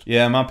Comcast.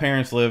 Yeah, my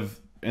parents live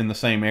in the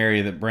same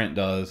area that Brent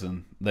does,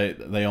 and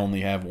they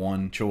only have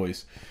one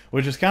choice,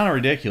 which is kind of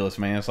ridiculous,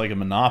 man. It's like a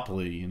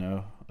monopoly,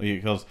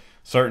 because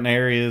certain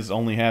areas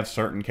only have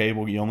certain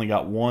cable. You only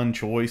got one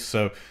choice,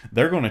 so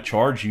they're going to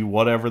charge you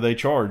whatever they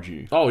charge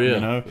you. Oh,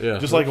 yeah. Yeah.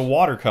 Just like a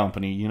water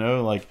company,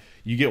 like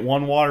you get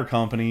one water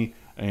company,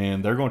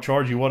 and they're going to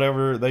charge you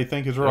whatever they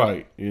think is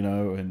right,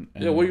 And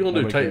yeah, what are you going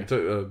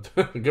to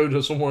do? Go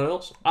to somewhere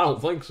else? I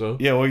don't think so.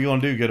 Yeah, what are you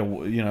going to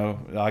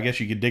do? I guess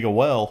you could dig a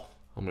well.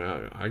 I mean,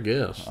 I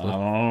guess. I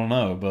don't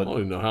know, but I don't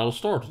even know how to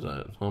start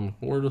that.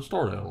 Where to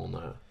start out on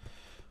that.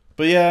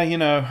 But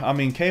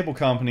yeah, cable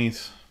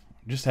companies,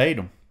 just hate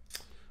them.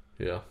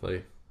 Yeah,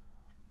 they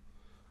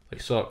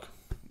suck.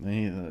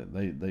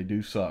 They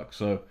do suck.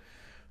 So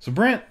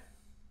Brent,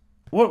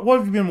 what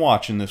have you been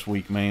watching this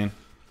week, man?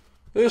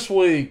 This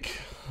week,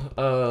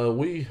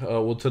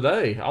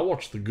 today I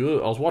watched I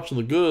was watching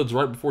The Goods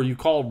right before you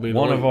called me.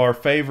 One of our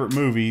favorite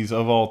movies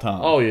of all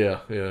time. Oh yeah.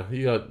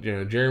 You got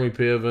Jeremy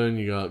Piven,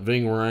 you got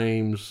Ving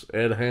Rhames,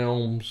 Ed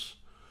Helms.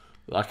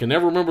 I can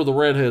never remember the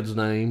redhead's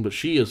name, but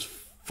she is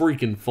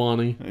freaking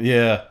funny.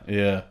 Yeah.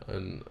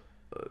 And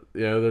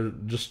they're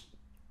just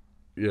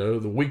the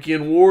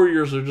Weekend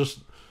Warriors are just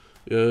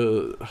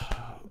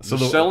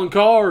selling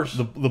cars.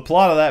 The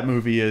plot of that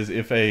movie is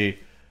if a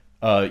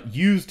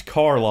used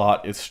car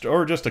lot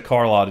or just a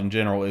car lot in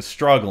general is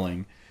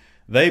struggling,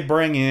 they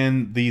bring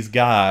in these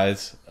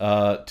guys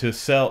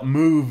to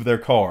move their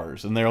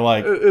cars, and they're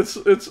like, it's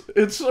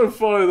so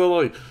funny. They're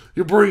like,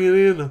 you're bringing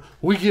in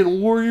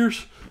Weekend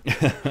Warriors.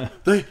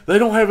 they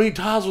don't have any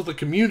ties with the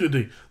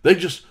community. They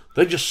just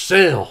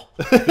sell.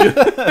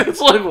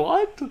 It's like,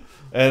 what?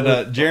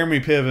 And Jeremy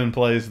Piven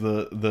plays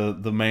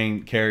the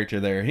main character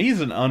there. He's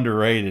an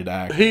underrated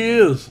actor. He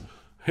is.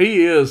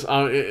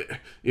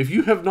 If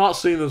you have not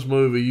seen this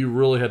movie, you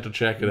really have to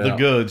check it out. The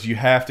Goods, you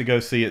have to go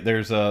see it.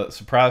 There's a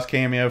surprise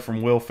cameo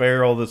from Will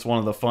Ferrell that's one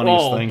of the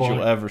funniest things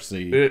you'll ever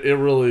see. It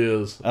really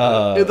is.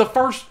 The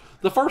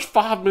first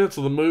 5 minutes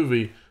of the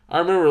movie, I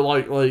remember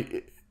like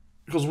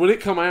because when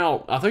it come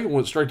out, I think it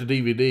went straight to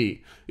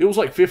DVD. It was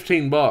like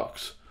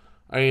 $15,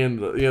 and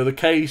the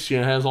case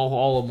has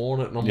all of them on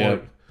it, and I'm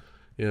like,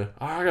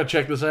 I gotta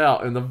check this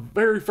out. And the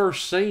very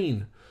first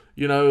scene.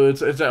 It's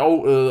that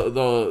old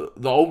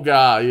the old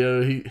guy.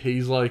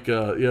 He's like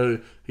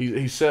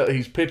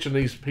he's pitching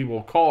these people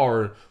a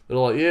car. And they're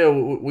like,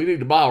 we need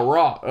to buy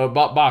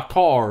a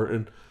car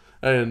and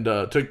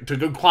to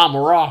go climb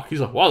a rock.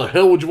 He's like, why the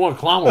hell would you want to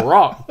climb a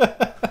rock?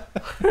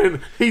 And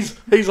he's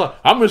like,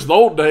 I miss the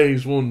old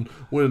days when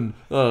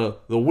the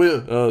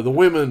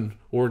women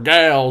were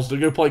gals to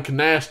go play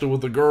canasta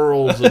with the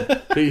girls,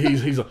 and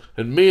he's like,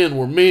 and men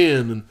were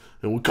men,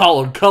 and we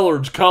colored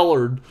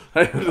colored.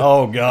 And,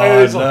 oh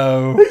God,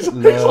 no! He's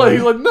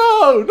like,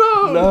 no.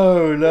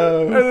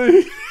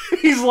 And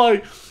he's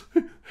like,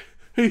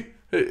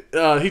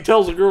 he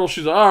tells the girl,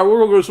 she's like, all right, we're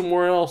gonna go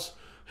somewhere else.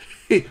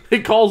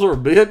 He calls her a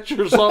bitch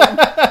or something.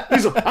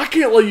 He's like, I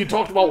can't let you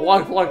talk to my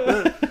wife like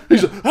that.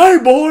 He's like, hey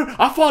boy,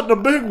 I fought in a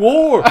big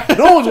war.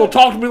 No one's gonna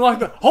talk to me like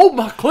that. Hold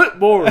my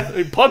clipboard.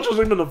 He punches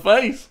him in the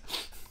face.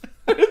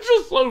 It's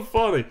just so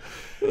funny.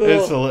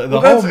 That's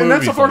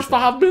the first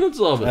 5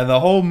 minutes of it. And the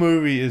whole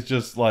movie is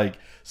just like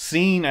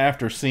scene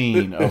after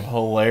scene of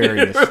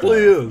hilarious it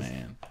really stuff,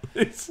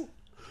 is.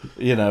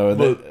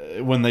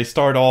 Man. When they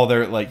start all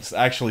their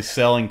actually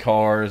selling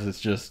cars, it's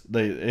just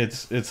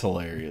it's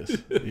hilarious.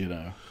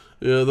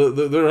 Yeah,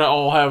 they're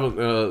all having.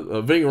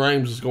 Ving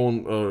Rhames is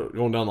going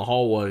down the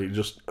hallway.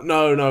 Just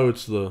no,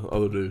 it's the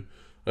other dude.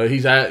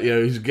 He's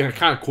gonna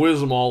kind of quiz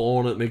them all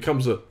on it, and he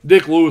comes to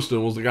Dick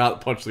Lewiston was the guy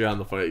that punched the guy in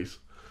the face,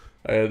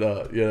 and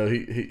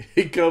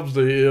he comes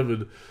to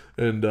him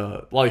and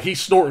like he's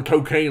snorting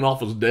cocaine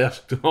off his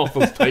desk, off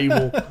his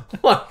table.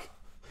 Like,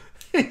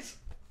 it's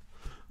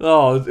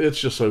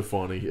just so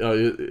funny,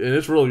 and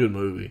it's a really good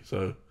movie.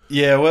 So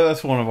yeah, well,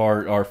 that's one of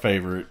our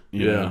favorite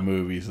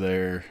movies.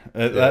 There,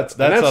 that's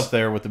up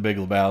there with The Big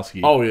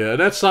Lebowski. Oh yeah, and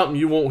that's something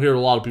you won't hear a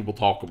lot of people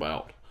talk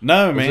about.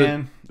 No,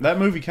 man, that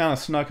movie kind of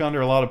snuck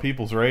under a lot of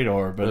people's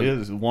radar, but it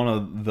is one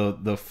of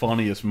the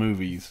funniest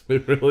movies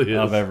it really is.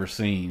 I've ever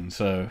seen.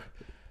 So,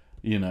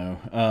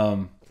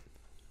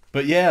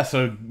 but yeah,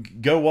 so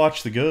go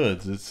watch The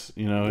Goods. It's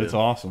it's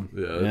awesome.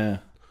 Yeah,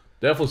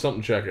 definitely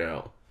something to check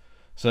out.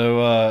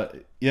 So,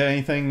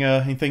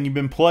 anything you've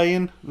been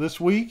playing this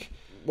week?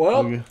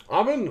 Well,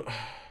 I've been,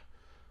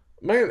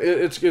 man,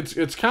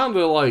 it's kind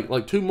of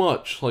like too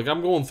much. Like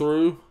I'm going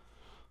through.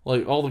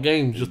 Like all the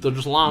games, they're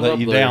just lined up.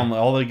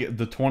 All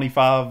the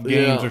 25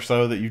 games or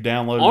so that you've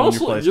downloaded.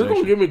 Honestly, on your PlayStation. You're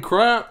gonna give me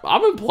crap.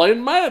 I've been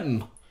playing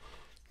Madden,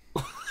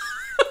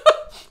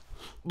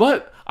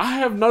 but I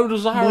have no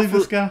desire. Believe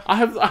this guy? I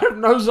have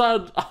no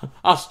desire.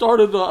 I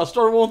started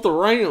with the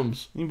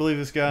Rams. You believe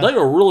this guy? They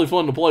are really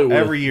fun to play with.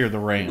 Every year the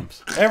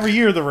Rams. Every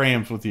year the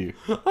Rams with you.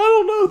 I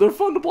don't know. They're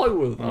fun to play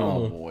with.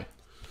 Oh boy.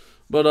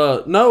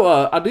 But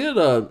no, I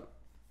did.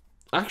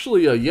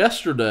 Actually,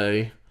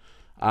 yesterday,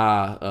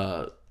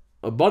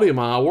 a buddy of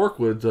mine I work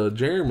with,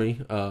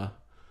 Jeremy,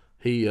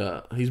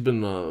 he's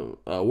been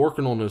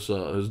working on his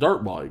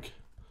dirt bike,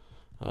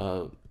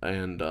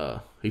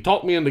 and he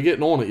talked me into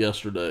getting on it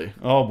yesterday.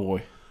 Oh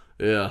boy,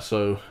 yeah.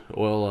 So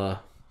I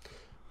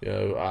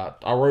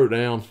wrote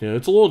down.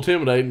 It's a little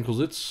intimidating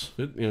because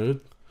yeah.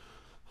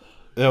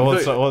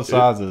 What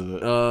size is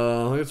it?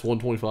 I think it's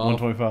 125.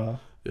 125.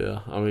 Yeah,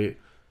 I mean,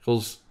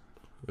 because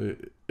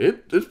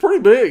it's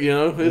pretty big,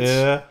 It's,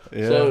 yeah.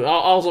 So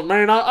I was like,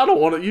 man, I don't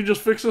want it. You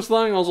just fix this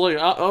thing. I was like,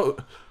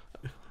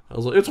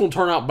 it's gonna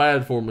turn out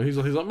bad for me. He's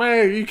like,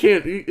 man, you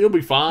can't. It'll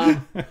be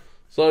fine.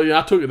 So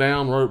I took it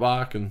down, rode it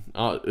back, and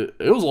it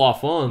was a lot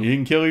of fun. You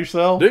didn't kill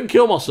yourself? Didn't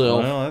kill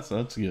myself. Well,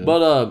 that's good.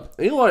 But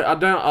anyway, I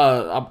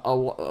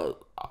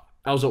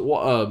was at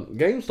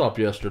GameStop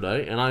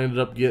yesterday, and I ended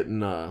up getting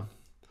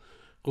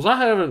because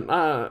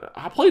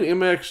I played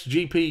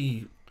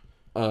MXGP,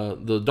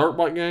 the dirt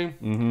bike game.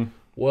 Mm-hmm.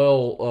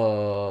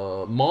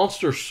 Well,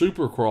 Monster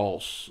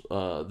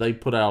Supercross, they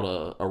put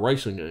out a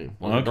racing game,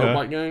 a dirt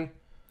bike game.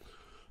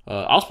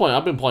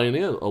 I've been playing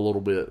it a little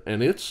bit,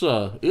 and it's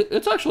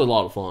actually a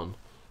lot of fun.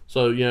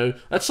 So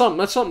that's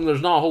something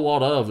there's not a whole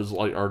lot of is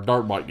like our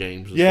dirt bike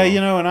games. Yeah,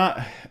 and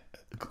I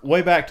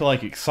way back to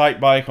like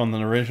Excite Bike on the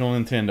original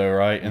Nintendo,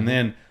 right? Mm-hmm.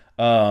 And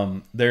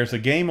then there's a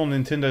game on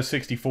Nintendo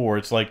 64.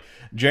 It's like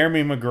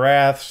Jeremy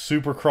McGrath's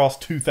Supercross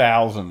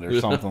 2000 or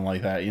something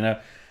like that,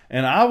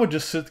 And I would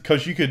just sit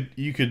because you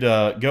could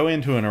go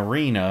into an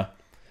arena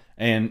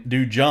and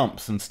do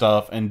jumps and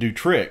stuff and do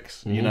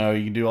tricks. Mm-hmm.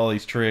 You can do all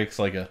these tricks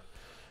like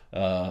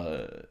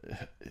I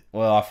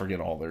forget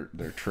all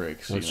their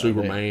tricks. Like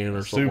Superman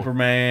or something.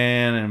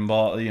 Superman and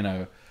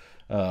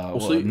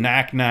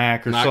knack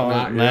knack or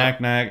something.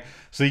 Knack.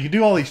 So you could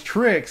do all these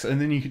tricks and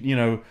then you could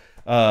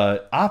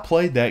I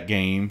played that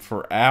game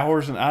for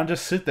hours and I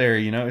just sit there.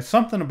 It's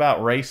something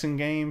about racing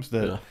games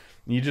that. Yeah.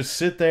 You just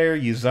sit there,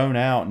 you zone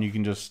out, and you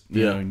can just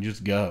you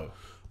just go.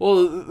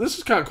 Well, this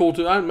is kind of cool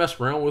too. I didn't mess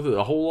around with it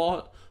a whole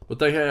lot, but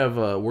they have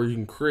where you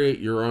can create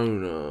your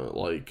own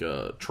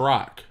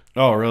track.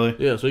 Oh, really?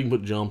 Yeah, so you can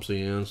put jumps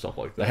in and stuff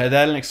like that. They had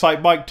that in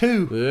Excite Bike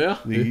too. Yeah,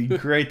 you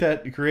create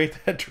that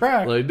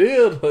track. They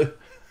did. They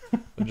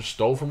just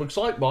stole from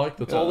Excite Bike.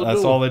 That's all they did.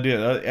 That's all they did.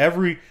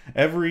 Every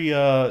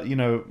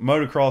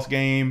motocross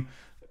game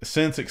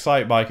since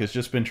Excite Bike has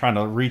just been trying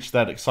to reach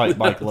that Excite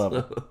Bike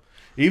level.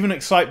 Even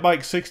Excite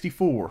Bike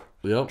 64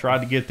 tried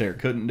to get there,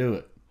 couldn't do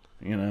it.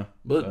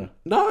 But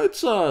no,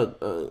 it's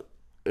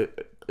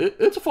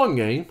it's a fun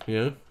game.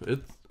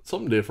 It's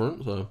something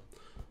different. So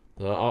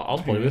I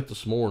was playing it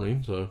this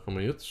morning. So I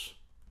mean, it's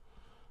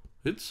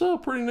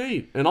pretty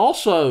neat. And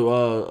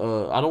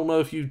also, I don't know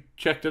if you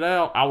checked it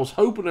out. I was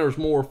hoping there was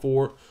more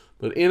for it,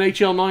 but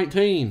NHL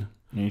 19.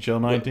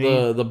 NHL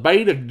 19. The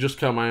beta just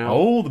come out.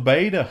 Oh, the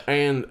beta.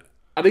 And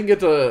I didn't get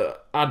to.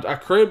 I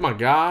created my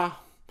guy.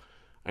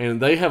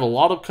 And they have a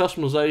lot of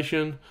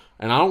customization,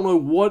 and I don't know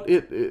what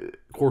it.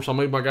 Of course, I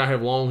made my guy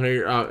have long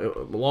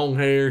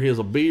hair. He has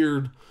a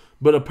beard,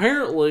 but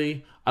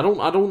apparently, I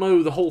don't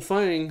know the whole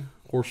thing.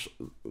 Of course,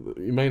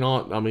 you may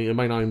not. I mean, it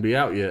may not even be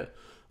out yet.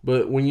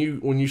 But when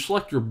you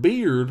select your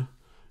beard,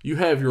 you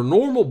have your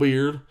normal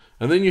beard,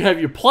 and then you have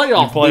your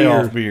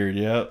playoff beard.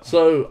 Yeah.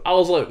 So I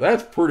was like,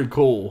 that's pretty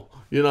cool.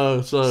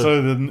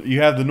 So then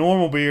you have the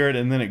normal beard,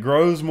 and then it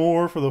grows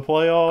more for the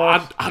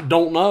playoffs. I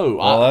don't know.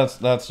 Well,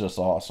 that's just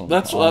awesome.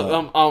 That's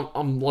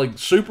I'm like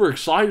super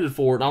excited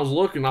for it. And I was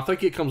looking. I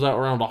think it comes out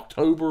around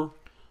October.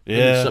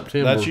 Yeah,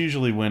 September. That's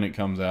usually when it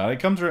comes out. It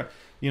comes around.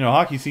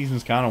 Hockey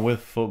season's kind of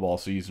with football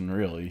season,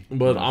 really.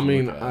 But I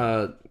mean,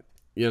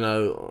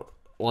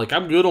 like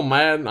I'm good on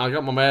Madden. I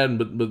got my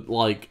Madden, but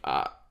like,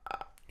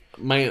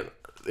 man,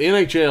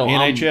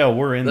 NHL.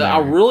 We're in there. I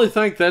really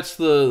think that's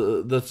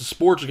the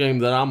sports game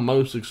that I'm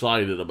most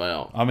excited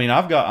about. I mean,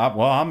 I've got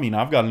an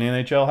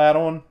NHL hat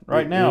on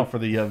right now for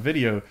the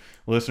video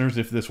listeners,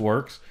 if this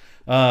works.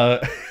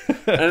 And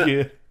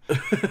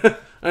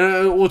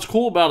what's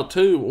cool about it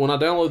too, when I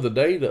download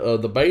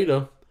the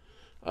beta,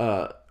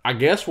 I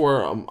guess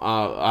where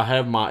I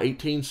have my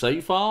 18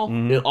 save file,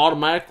 it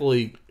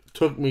automatically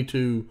took me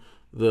to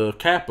the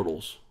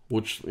Capitals,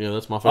 which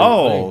that's my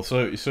favorite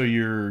thing. So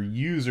your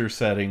user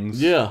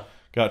settings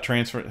got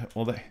transferred.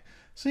 Well,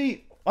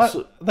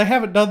 they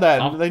haven't done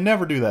that. They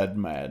never do that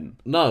in Madden.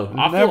 No,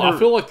 I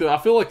feel like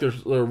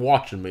they're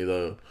watching me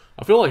though.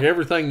 I feel like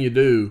everything you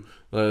do,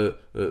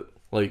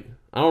 like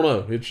I don't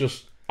know. It's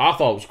just I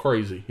thought it was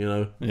crazy,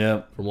 from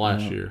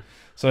last year.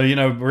 So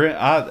Brent,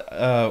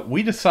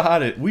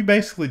 we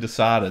basically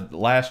decided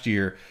last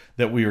year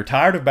that we were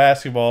tired of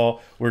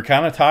basketball. We're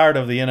kind of tired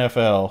of the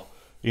NFL.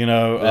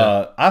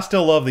 I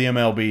still love the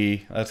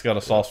MLB. That's got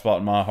a soft spot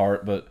in my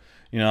heart, but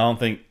I don't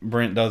think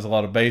Brent does a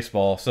lot of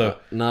baseball. So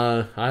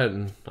no, I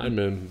haven't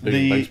been big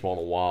in baseball in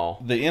a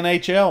while. The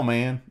NHL,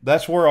 man,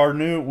 that's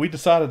where we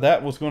decided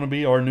that was going to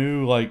be our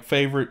new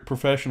favorite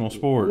professional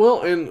sport.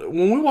 Well, and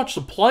when we watched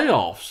the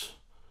playoffs,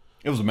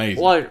 it was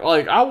amazing.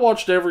 Like I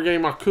watched every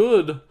game I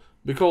could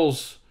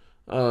because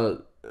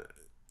the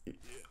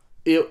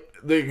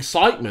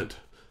excitement.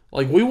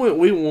 Like when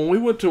we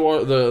went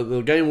to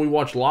the game we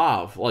watched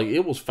live,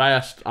 it was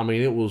fast. I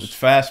mean, it's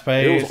fast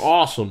paced. It was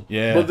awesome.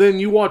 Yeah. But then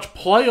you watch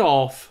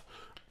playoff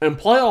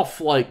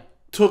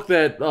took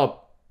that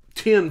up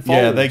 10 folds.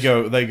 Yeah,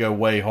 they go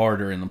way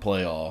harder in the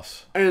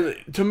playoffs. And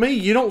to me,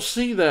 you don't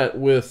see that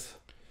with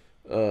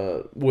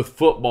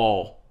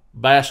football,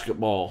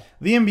 basketball.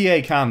 The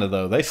NBA kind of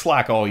though, they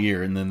slack all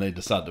year and then they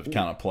decide to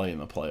kind of play in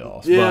the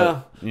playoffs.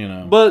 Yeah,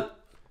 but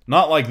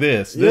not like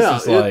this.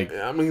 This is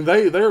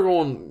they're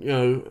going.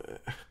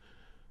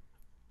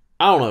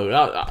 I don't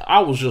know. I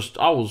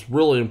was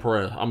really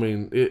impressed. I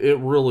mean, it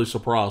really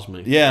surprised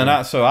me. Yeah, and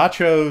I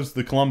chose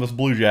the Columbus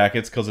Blue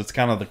Jackets because it's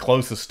kind of the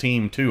closest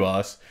team to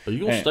us. Are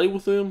you gonna stay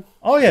with them?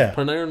 Oh yeah. If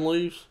Panarin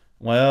leaves.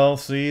 Well,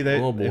 see,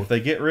 if they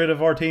get rid of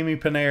Artemi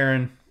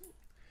Panarin,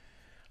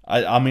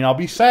 I mean, I'll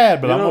be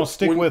sad, but I'm gonna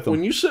stick with them.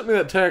 When you sent me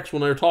that text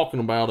when they were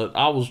talking about it,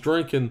 I was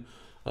drinking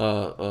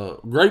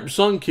grape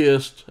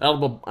sun-kissed out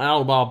of a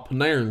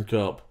Panarin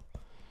cup.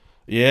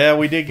 Yeah,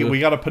 we did. We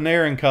got a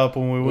Panarin cup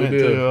when we went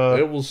to.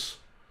 It was,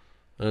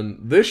 and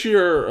this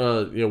year,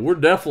 we're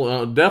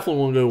definitely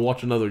want to go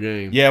watch another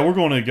game. Yeah, we're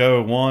going to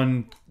go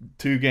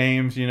 1-2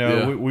 games.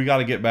 We got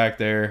to get back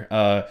there.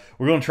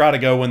 We're going to try to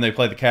go when they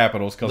play the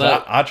Capitals because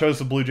I chose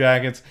the Blue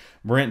Jackets.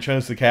 Brent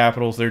chose the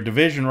Capitals. They're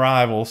division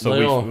rivals,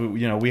 so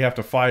we have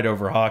to fight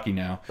over hockey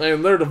now.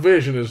 And their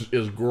division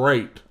is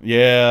great.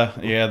 Yeah,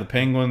 the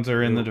Penguins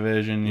are in the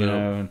division. You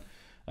know,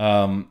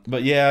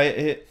 but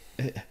yeah,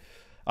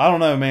 I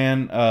don't know,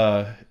 man.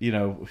 I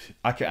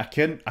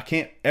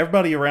can't.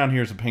 Everybody around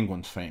here is a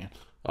Penguins fan.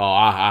 Oh,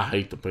 I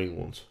hate the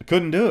Penguins. I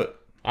couldn't do it.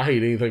 I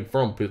hate anything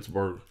from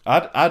Pittsburgh.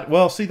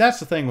 Well, see,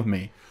 that's the thing with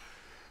me.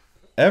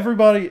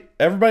 Everybody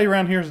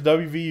around here is a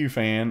WVU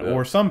fan,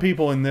 or some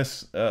people in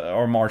this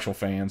are Marshall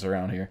fans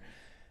around here.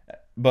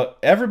 But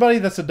everybody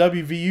that's a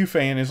WVU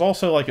fan is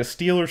also like a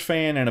Steelers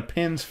fan and a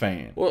Pens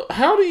fan. Well,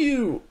 how do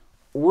you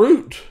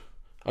root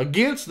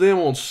against them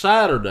on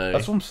Saturday?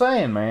 That's what I'm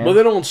saying, man. But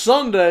then on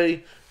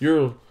Sunday,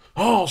 you're,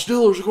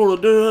 Steelers are going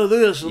to do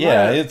this and that.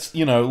 Yeah, it's,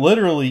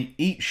 literally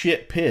eat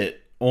shit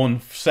Pitt on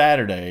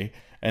Saturday,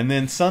 and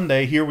then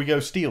Sunday, here we go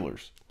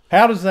Steelers.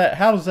 How does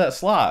that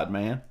slide,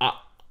 man?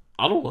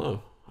 I don't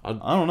know. I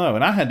don't know.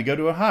 And I had to go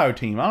to an Ohio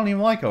team. I don't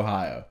even like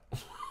Ohio.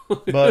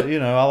 But,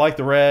 I like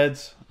the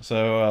Reds.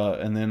 So,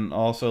 and then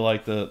also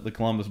like the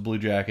Columbus Blue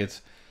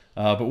Jackets.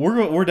 But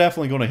we're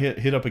definitely going to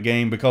hit up a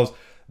game because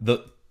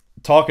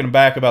talking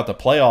back about the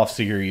playoff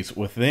series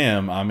with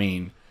them, I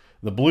mean,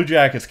 the Blue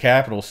Jackets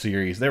Capitals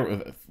series, there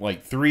were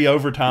like 3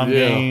 overtime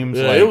games.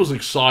 Yeah, it was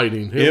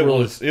exciting. It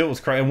was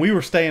crazy. And we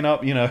were staying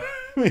up, me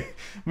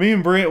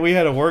and Brent, we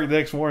had to work the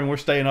next morning. We're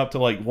staying up to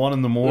like 1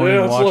 in the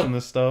morning watching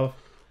this stuff.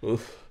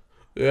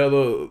 Yeah,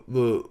 what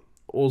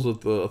was it?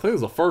 I think it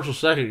was the first or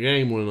second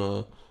game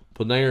when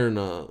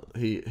Panarin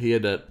he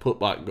had that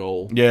putback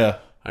goal. Yeah,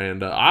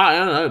 and I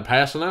ended up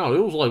passing out.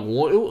 It was like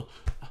one.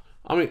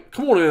 I mean,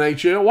 come on,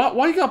 NHL.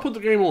 Why you gotta put the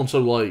game on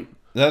so late?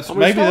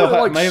 Maybe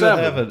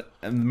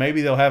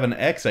they'll have an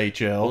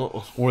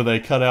XHL where they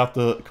cut out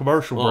the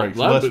commercial breaks,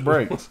 less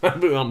breaks.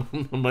 Maybe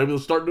they'll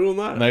start doing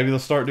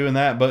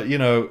that. But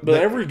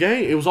every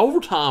game it was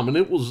overtime, and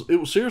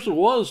it seriously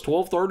was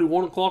 12:30,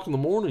 1 o'clock in the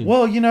morning.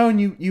 Well, and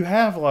you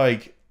have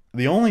like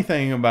the only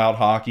thing about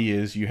hockey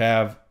is you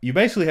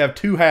basically have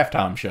 2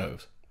 halftime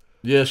shows.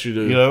 Yes, you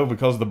do.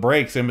 Because the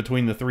breaks in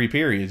between the 3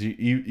 periods,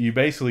 you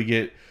basically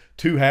get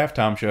 2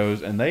 halftime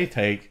shows, and they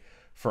take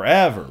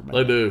forever. Man.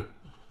 They do.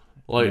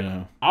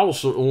 I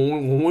was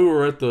when we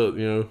were at the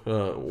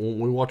when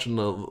we were watching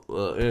the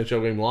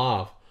NHL game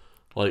live,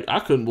 I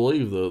couldn't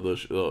believe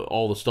the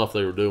all the stuff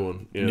they were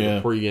doing, the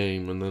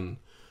pregame and then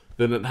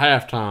at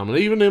halftime and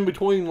even in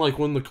between,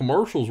 when the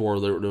commercials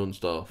were, they were doing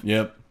stuff.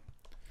 Yep.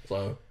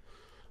 So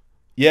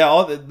yeah,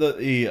 all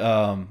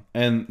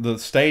and the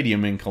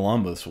stadium in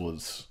Columbus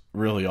was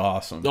really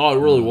awesome. Oh, it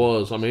really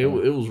was. I mean,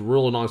 it was a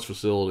really nice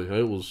facility.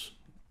 It was.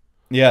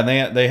 Yeah,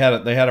 and they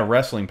had a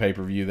wrestling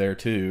pay-per-view there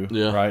too.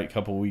 Yeah. Right, a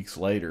couple weeks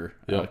later.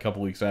 Yeah. A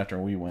couple weeks after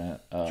we went.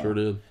 Sure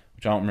did.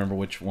 Which I don't remember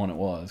which one it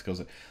was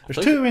because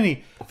there's too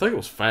many. I think it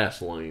was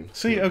Fastlane.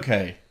 See,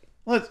 okay,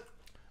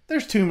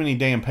 there's too many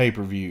damn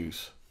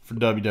pay-per-views for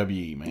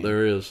WWE, man.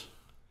 There is.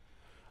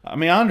 I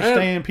mean, I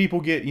understand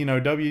people get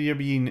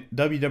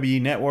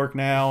WWE Network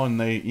now, and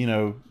they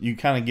you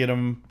kind of get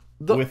them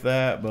with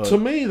that. But to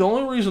me, the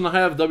only reason I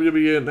have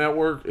WWE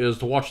Network is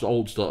to watch the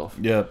old stuff.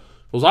 Yeah,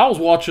 because I was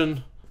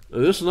watching.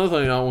 This is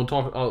another thing I want to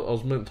talk. I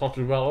was meant to talk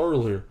to you about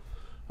earlier.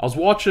 I was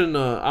watching.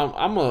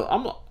 I'm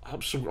on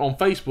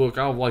Facebook.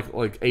 I like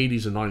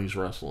 80s and 90s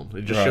wrestling.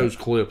 It just shows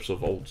clips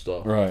of old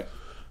stuff. Right.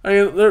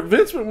 And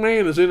Vince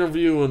McMahon is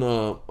interviewing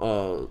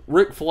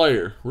Ric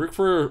Flair. Ric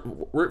Flair's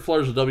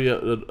a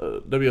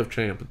WF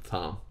champ at the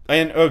time.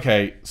 And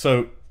okay,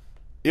 so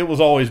it was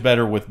always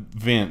better with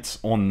Vince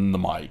on the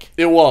mic.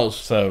 It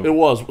was.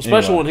 anyway.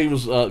 Especially when he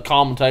was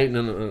commentating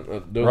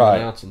and doing the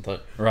announcing thing.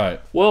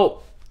 Right.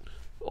 Well,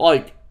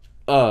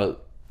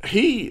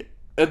 he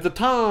at the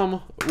time,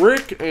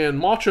 Rick and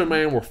Macho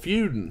Man were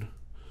feuding,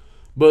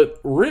 but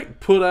Rick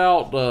put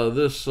out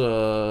this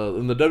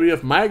in the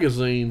WF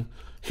magazine.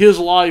 His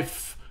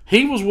life,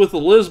 he was with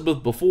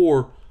Elizabeth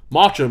before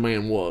Macho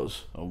Man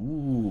was.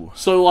 Ooh.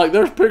 So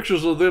there's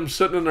pictures of them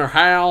sitting in their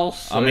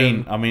house. I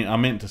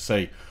meant to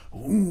say,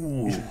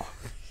 ooh.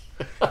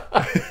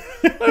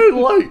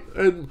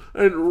 and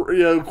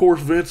of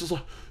course Vince is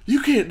like,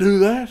 you can't do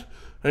that.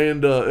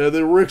 And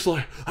then Rick's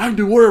like, I can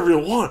do whatever you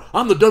want.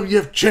 I'm the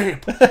WF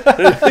champ.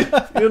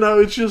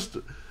 It's just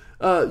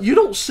you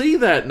don't see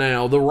that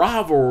now, the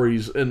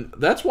rivalries, and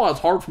that's why it's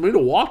hard for me to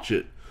watch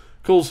it.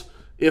 Because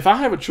if I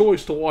have a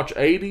choice to watch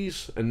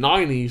 80s and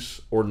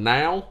 90s or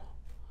now,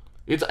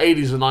 it's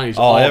 80s and 90s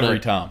all every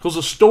time. Because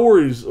the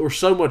stories are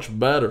so much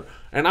better.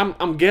 And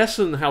I'm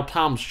guessing how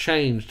times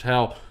changed,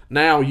 how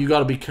now you got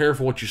to be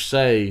careful what you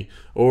say,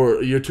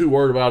 or you're too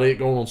worried about it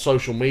going on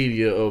social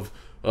media of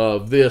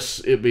this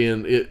it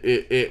being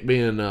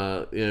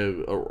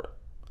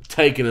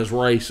taken as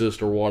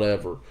racist or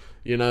whatever,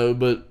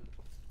 but.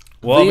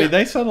 Well, I mean,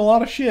 they said a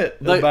lot of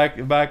shit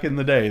back in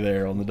the day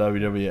there on the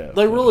WWF.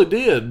 They really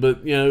did,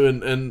 but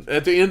and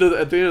at the end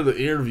of the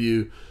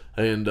interview,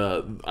 and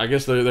I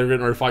guess they're getting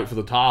ready to fight for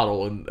the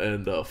title,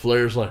 and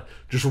Flair's like,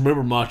 just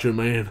remember, Macho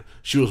Man,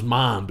 she was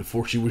mine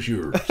before she was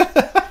yours.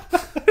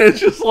 It's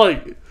just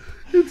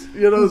it's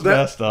it's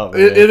messed up.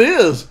 Man. It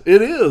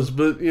is,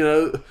 but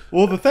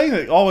Well, the thing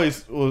that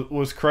always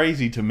was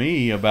crazy to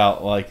me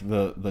about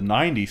the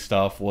 '90s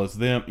stuff was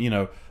them,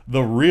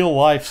 the real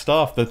life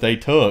stuff that they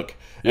took.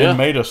 And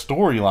made a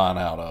storyline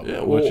out of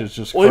it, which is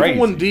just crazy. Even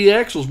when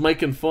DX was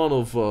making fun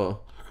of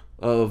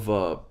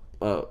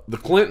the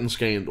Clinton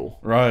scandal,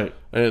 right?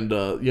 And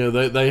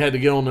they had to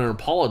get on there and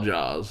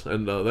apologize,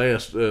 and they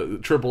asked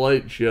Triple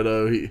H,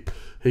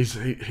 he's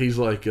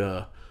like,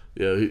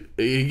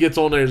 he gets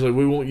on there, he's like,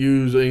 we won't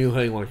use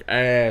anything like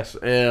ass,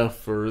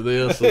 F, or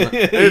this, and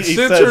it's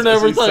censoring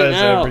everything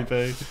out.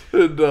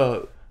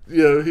 And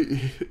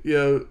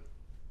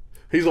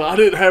he's like, I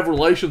didn't have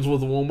relations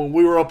with a woman.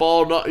 We were up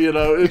all night.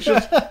 It's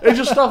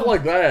just stuff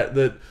like that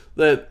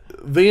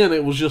then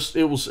it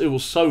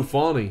was so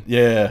funny.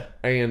 Yeah.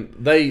 And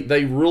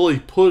they really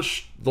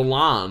pushed the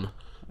line.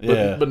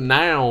 But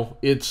now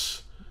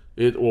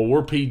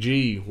we're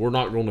PG. We're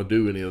not going to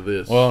do any of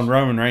this. Well, and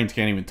Roman Reigns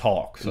can't even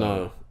talk.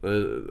 So.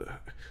 No.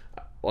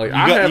 You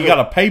got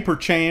a paper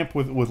champ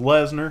with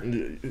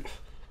Lesnar.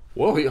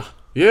 Well,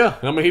 yeah.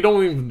 I mean, he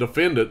don't even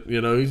defend it.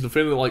 He's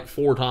defended it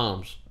 4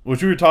 times.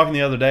 Which we were talking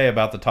the other day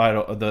about the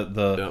title,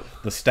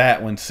 the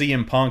stat when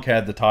CM Punk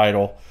had the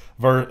title,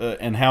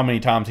 and how many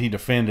times he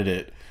defended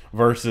it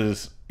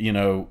versus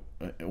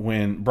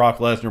when Brock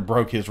Lesnar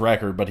broke his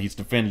record, but he's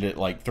defended it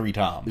 3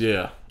 times.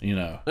 Yeah,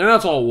 and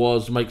that's all it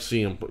was to make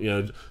CM,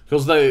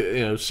 because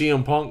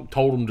CM Punk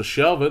told him to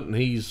shove it, and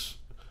he's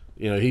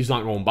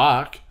not going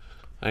back,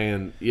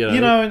 and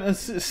and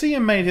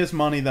CM made his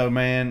money though,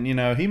 man.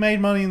 He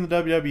made money in the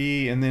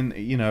WWE, and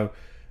then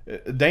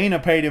Dana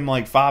paid him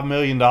 $5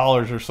 million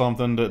or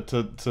something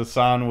to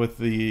sign with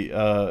the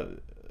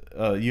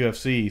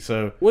UFC.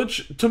 So,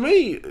 which to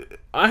me,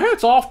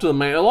 hats off to the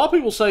man. A lot of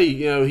people say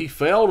he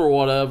failed or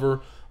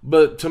whatever,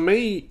 but to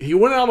me, he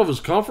went out of his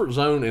comfort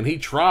zone and he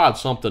tried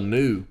something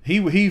new. He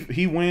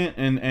went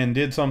and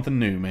did something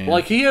new,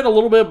 man. He had a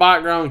little bit of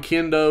background in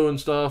kendo and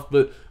stuff,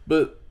 but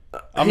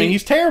I mean,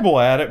 he's terrible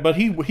at it, but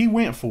he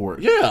went for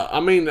it. Yeah, I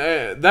mean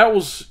that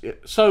was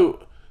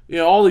so.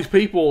 All these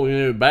people,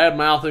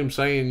 badmouth him,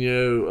 saying,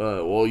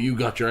 well, you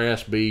got your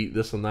ass beat,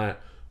 this and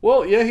that.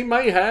 Well, yeah, he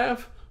may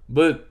have,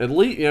 but at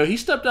least, he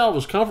stepped out of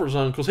his comfort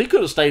zone because he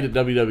could have stayed at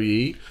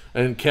WWE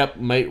and kept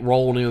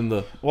rolling in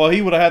the. Well,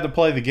 he would have had to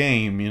play the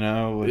game,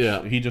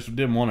 which he just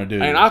didn't want to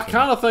do. And I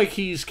kind of think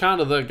he's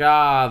kind of the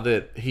guy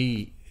that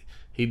he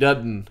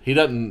doesn't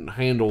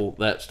handle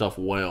that stuff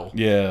well.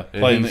 Yeah,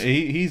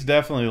 he's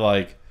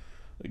definitely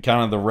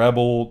kind of the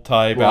rebel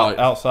type, Right.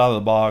 outside of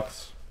the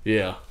box.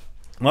 Yeah.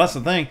 Well, that's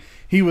the thing.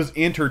 He was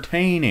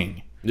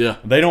entertaining. Yeah.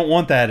 They don't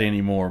want that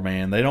anymore,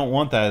 man. They don't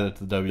want that at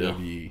the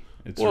WWE. Yeah.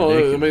 It's well,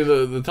 ridiculous. I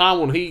mean, the time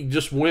when he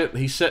just went,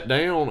 he sat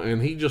down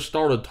and he just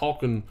started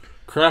talking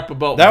crap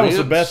about that Vince.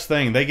 was the best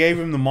thing. They gave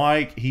him the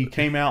mic. He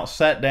came out,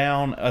 sat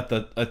down at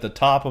the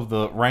top of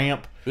the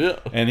ramp. Yeah.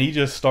 And he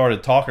just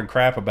started talking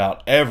crap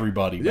about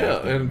everybody. Yeah,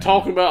 back then, and man.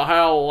 talking about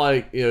how,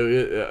 like, you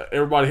know,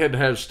 everybody had to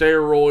have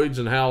steroids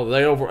and how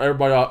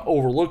everybody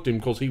overlooked him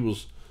because he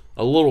was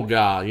a little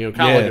guy, you know,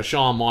 kind of like a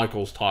Shawn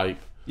Michaels type.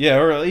 Yeah,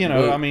 or you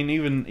know, I mean,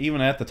 even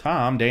at the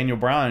time, Daniel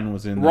Bryan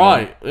was in there.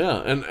 Right.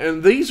 Yeah,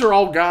 and these are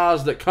all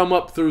guys that come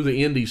up through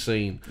the indie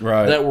scene,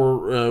 right? That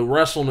were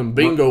wrestling in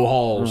bingo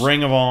halls,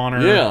 Ring of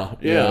Honor.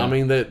 Yeah. I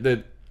mean that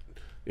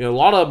you know, a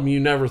lot of them you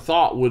never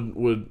thought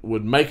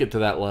would make it to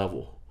that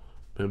level,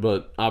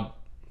 but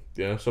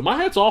so my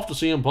hat's off to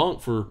CM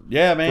Punk for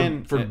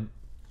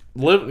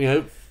living, you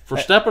know, for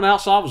stepping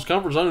outside of his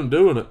comfort zone and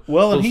doing it.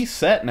 Well, and he's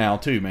set now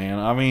too, man.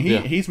 I mean,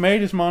 he's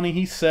made his money.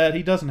 He's set.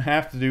 He doesn't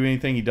have to do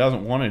anything he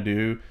doesn't want to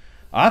do.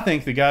 I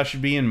think the guy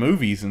should be in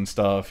movies and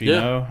stuff. You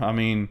know, I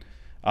mean,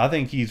 I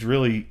think he's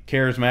really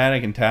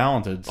charismatic and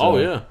talented.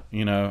 So,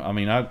 you know, I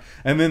mean,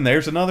 and then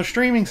there's another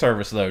streaming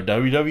service though,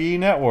 WWE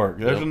Network.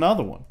 There's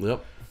another one.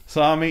 Yep.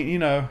 So I mean, you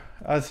know,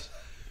 it's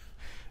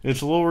a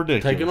little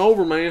ridiculous. Taking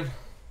over, man.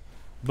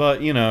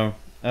 But you know,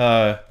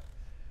 so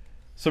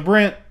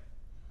Brent.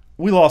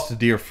 We lost a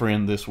dear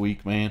friend this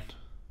week, man.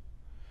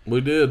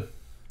 We did.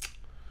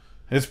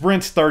 It's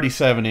Brent's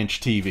 37-inch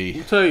TV.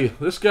 I'll tell you,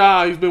 this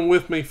guy, he's been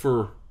with me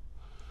for,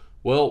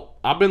 well,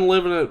 I've been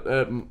living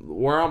at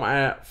where I'm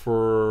at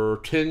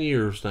for 10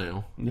 years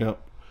now. Yep.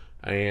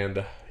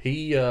 And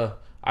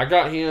I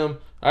got him,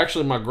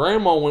 actually my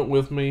grandma went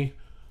with me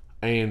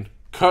and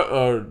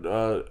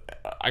I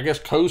guess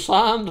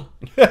co-signed.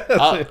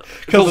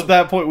 Because at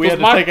that point we had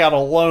to take out a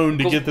loan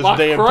to get this damn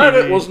TV. My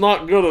credit was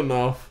not good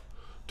enough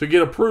to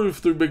get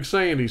approved through Big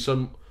Sandy.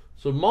 So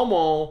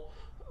Mama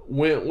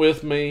went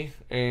with me,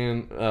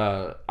 and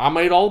I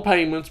made all the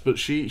payments, but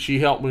she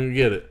helped me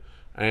get it.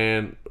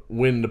 And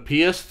when the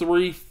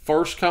PS3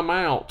 first come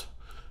out,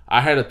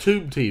 I had a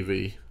tube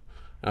TV.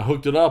 I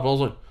hooked it up. I was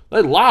like,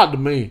 they lied to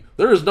me.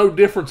 There is no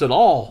difference at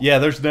all. Yeah,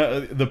 there's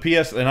no the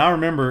PS. And I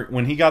remember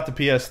when he got the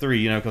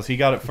PS3, you know, because he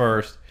got it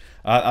first.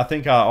 I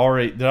think I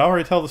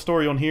already tell the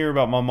story on here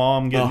about my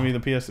mom getting me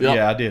the PS3. Yep.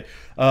 Yeah, I did.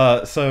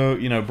 So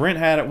you know, Brent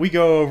had it. We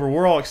go over.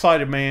 We're all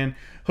excited, man.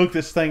 Hook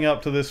this thing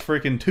up to this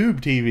freaking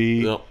tube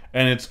TV,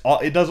 and it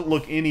doesn't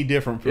look any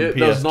different from PS2. It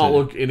does not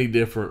look any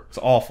different. It's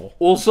awful.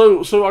 Well,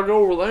 so I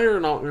go over there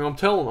and I'm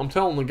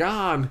telling the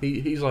guy, and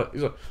he's like,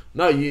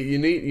 no, you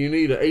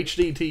need a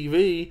HD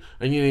TV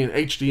and you need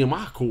an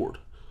HDMI cord.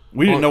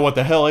 We didn't know what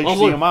the hell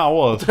HDMI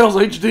was. What the hell's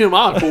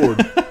HDMI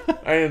cord?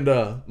 And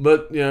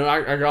but you know,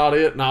 I got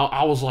it, and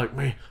I was like,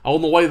 man,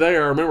 on the way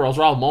there, I remember I was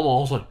riding with Mama.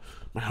 I was like,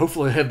 man,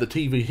 hopefully I have the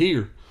TV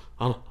here.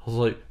 I was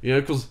like, you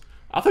know, because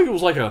I think it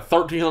was like a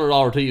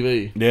 $1,300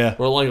 TV, yeah,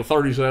 or like a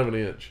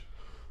 37-inch.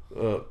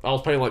 I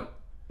was paying like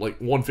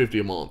 $150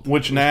 a month,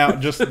 which now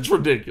just it's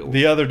ridiculous.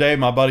 The other day,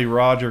 my buddy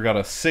Roger got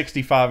a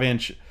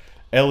 65-inch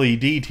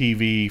LED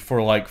TV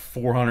for like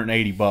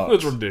 $480.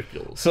 It's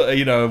ridiculous. So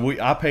you know,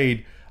 I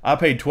paid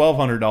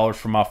 $1,200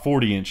 for my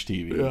 40-inch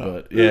TV. Yeah,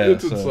 but yeah,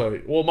 it's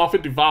insane. Well, my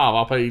 55,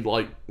 I paid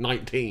like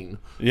 $19.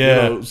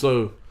 Yeah. You know,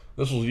 so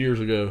this was years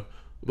ago.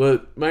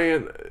 But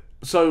man,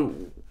 so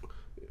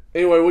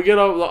anyway, we get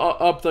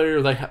up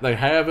there. They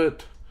have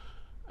it,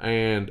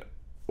 and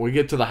we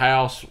get to the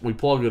house. We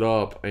plug it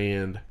up,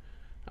 and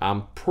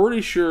I'm pretty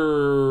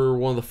sure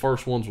one of the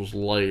first ones was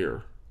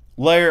Lair.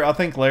 I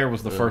think Lair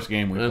was the first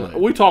game we played.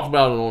 We talked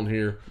about it on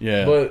here.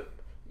 Yeah. But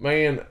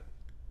man,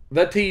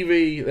 that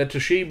TV, that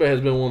Toshiba,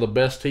 has been one of the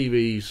best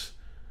TVs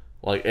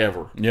like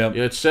ever. Yeah. You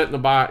know, it's sitting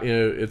about, you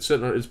know, it's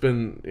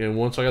been, you know,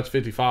 once I got to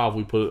 55,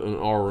 we put it in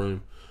our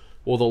room.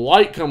 Well, the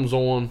light comes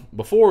on.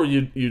 Before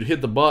you'd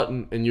hit the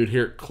button and you'd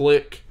hear it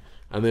click,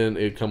 and then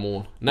it'd come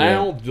on.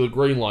 Now the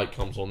green light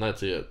comes on.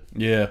 That's it.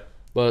 Yeah.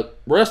 But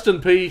rest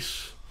in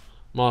peace,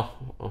 my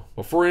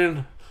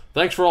friend.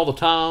 Thanks for all the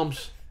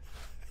times.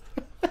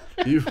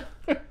 You.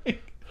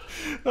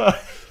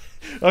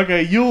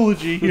 Okay,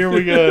 eulogy. Here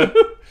we go.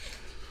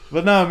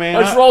 But no, man.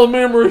 Thanks for all the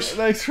memories.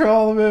 Thanks for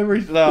all the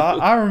memories. No,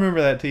 I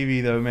remember that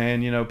TV though,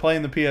 man. You know,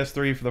 playing the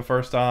PS3 for the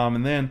first time,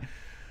 and then,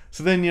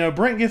 you know,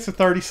 Brent gets a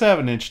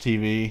 37-inch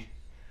TV,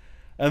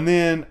 and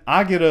then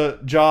I get a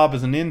job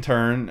as an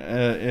intern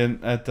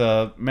at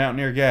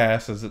Mountaineer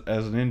Gas as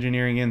an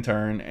engineering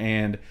intern,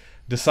 and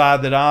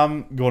decide that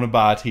I'm going to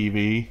buy a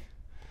TV.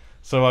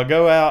 So I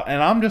go out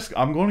and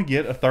I'm going to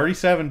get a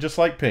 37, just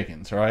like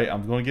Pickens, right?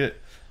 I'm going to get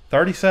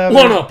 37.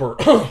 One upper.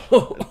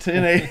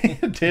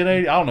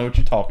 1080. I don't know what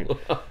you're talking.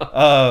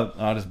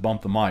 I just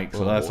bumped the mic,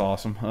 so that's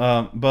awesome.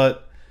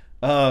 But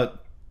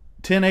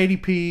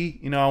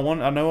 1080p. You know,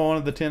 I know I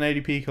wanted the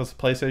 1080p because the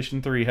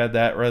PlayStation 3 had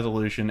that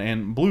resolution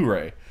and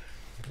Blu-ray.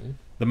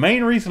 The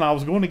main reason I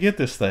was going to get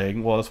this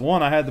thing was,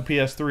 one, I had the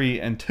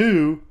PS3, and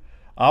two,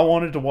 I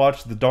wanted to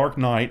watch The Dark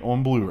Knight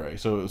on Blu-ray.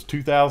 So it was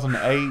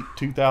 2008,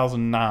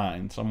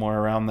 2009, somewhere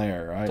around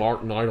there, right?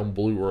 Dark Knight on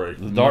Blu-ray.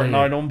 The Dark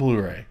Knight on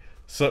Blu-ray.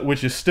 So,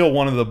 which is still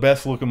one of the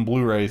best looking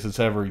Blu-rays that's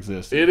ever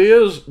existed. It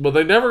is, but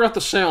they never got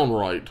the sound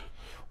right.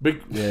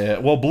 Yeah,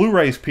 well,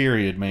 Blu-rays,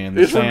 period, man.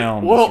 The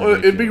sound. Well,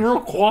 it'd be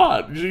real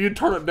quiet. You'd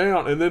turn it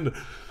down, and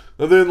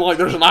then like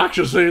there's an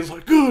action scene. It's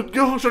like, good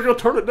gosh, I gotta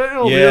turn it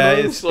down. Yeah,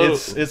 you know?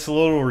 it's a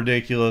little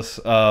ridiculous.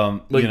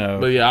 But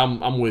yeah,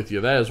 I'm with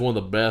you. That is one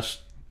of the best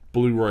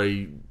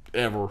Blu-ray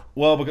ever.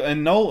 Well,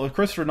 and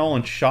Christopher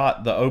Nolan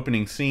shot the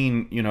opening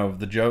scene, of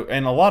the joke,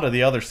 and a lot of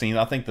the other scenes.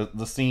 I think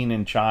the scene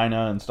in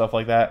China and stuff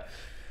like that.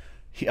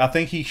 I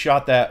think he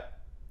shot that.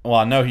 Well,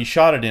 I know he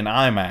shot it in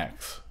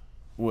IMAX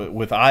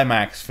with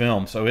IMAX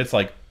film, so it's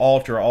like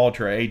ultra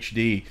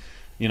HD.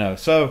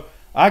 So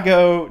I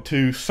go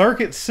to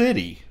Circuit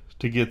City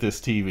to get this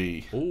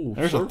TV. Ooh,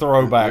 there's a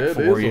throwback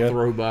for you. It is a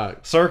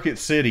throwback. Circuit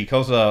City,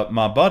 because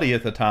my buddy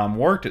at the time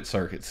worked at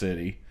Circuit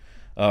City.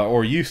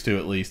 Or used to,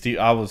 at least.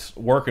 I was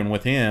working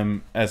with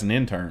him as an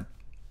intern,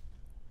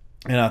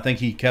 and I think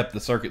he kept the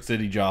Circuit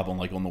City job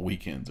on the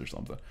weekends or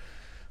something.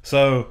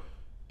 So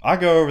I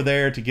go over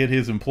there to get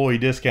his employee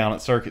discount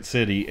at Circuit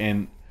City,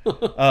 and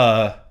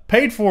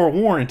paid for a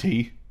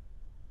warranty.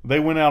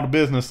 They went out of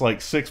business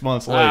 6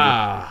 months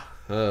later.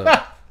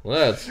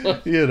 That's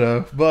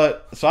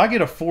but so I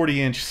get a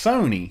 40-inch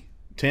Sony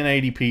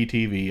 1080p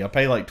TV. I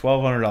pay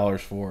 $1,200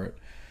 for it,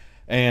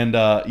 and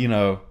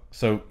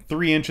so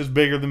 3 inches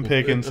bigger than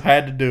Pickens.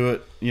 Had to do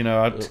it.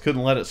 I just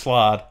couldn't let it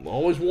slide.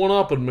 Always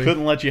one-upping me.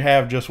 Couldn't let you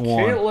have just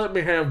one. Can't let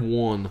me have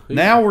one.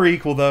 Now we're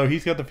equal, though.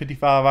 He's got the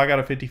 55. I got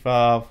a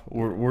 55.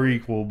 We're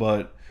equal,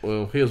 but...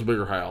 Well, he has a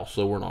bigger house,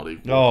 so we're not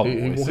equal. Oh,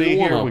 See,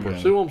 here we go.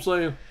 See what I'm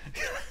saying?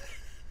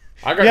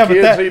 I got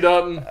kids, he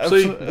doesn't.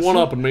 See,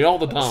 one-upping me all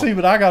the time. See,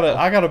 but I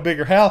got a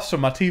bigger house, so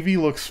my TV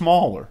looks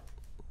smaller.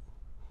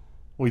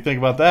 What do you think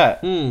about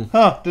that?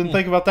 Didn't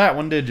think about that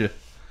one, did you?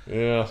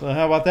 Yeah. So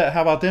how about that?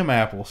 How about them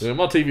apples? Yeah,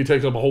 my TV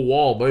takes up a whole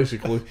wall,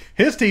 basically.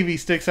 His TV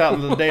sticks out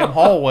in the damn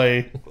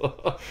hallway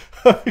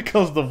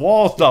because the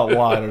wall's not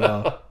wide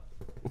enough.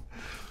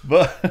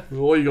 But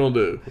what are you gonna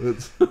do?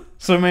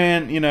 So,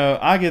 man,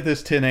 I get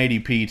this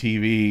 1080p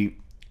TV,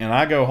 and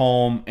I go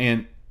home,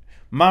 and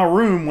my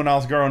room when I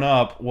was growing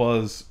up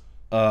was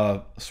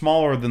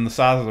smaller than the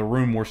size of the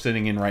room we're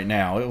sitting in right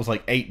now. It was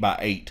 8 by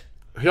 8.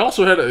 He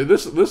also had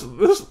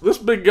this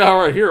big guy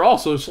right here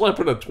also slept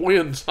in a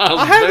twin size bed.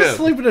 I had to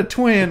sleep in a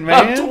twin,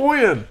 man. A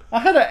twin. I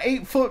had an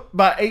 8 foot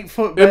by 8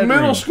 foot bedroom. In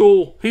middle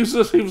school, he was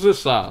this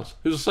size.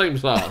 He was the same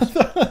size.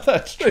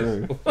 That's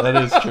true. That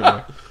is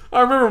true.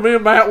 I remember me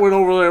and Matt went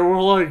over there.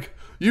 We're like,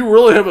 "You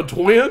really have a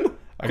twin?"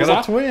 I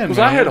got a twin because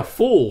I had a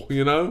full.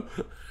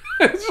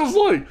 It's just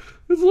like.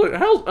 It's like,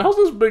 how's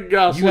this big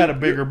guy sleep? You had a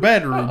bigger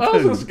bedroom, too.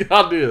 How's this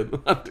guy did?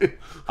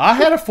 I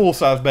had a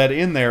full-size bed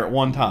in there at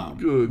one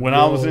time. When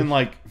I was in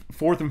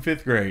 4th and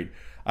 5th grade.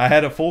 I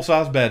had a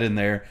full-size bed in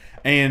there,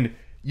 and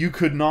you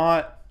could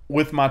not,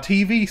 with my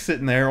TV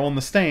sitting there on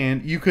the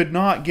stand, you could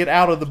not get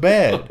out of the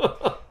bed.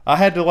 I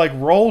had to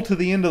roll to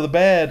the end of the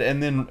bed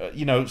and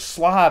then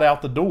slide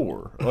out the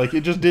door.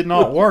 It just did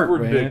not work.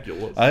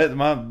 Ridiculous.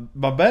 Man.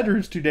 My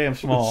bedroom's too damn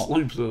small.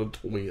 Sleeps in a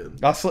twin.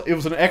 It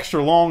was an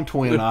extra long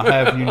twin. I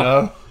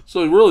have.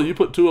 So really, you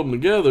put two of them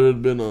together,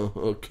 it'd been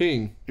a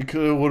king. It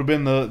would have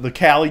been the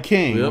Cali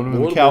King. Yep, would have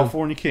been the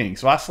California King.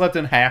 So I slept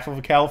in half of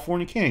a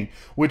California King.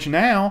 Which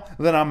now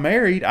that I'm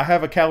married, I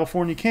have a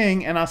California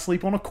King and I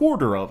sleep on a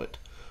quarter of it.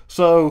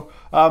 So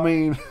I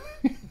mean,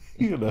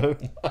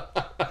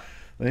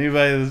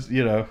 Anybody that's,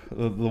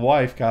 the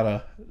wife kind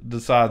of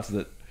decides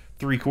that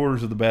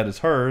 3/4 of the bed is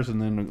hers,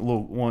 and then a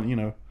little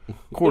one,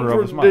 quarter of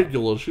it's mine.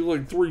 Ridiculous. She's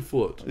 3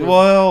 foot.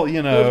 Well,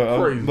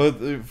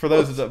 but for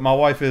those that my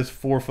wife is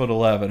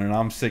 4'11" and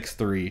I'm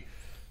 6'3",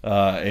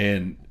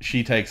 and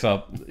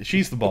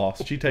she's the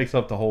boss. She takes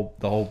up the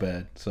whole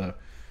bed. So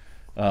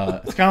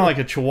it's kind of like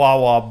a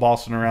Chihuahua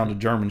bossing around a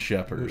German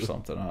Shepherd or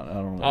something. I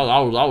don't know.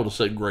 I would have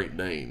said Great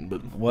Dane,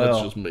 but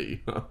that's just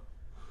me.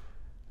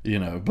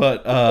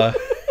 But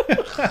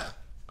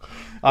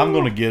I'm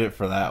going to get it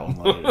for that one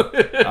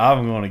later.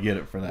 I'm going to get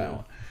it for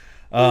that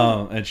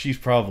one. And she's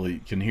probably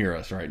can hear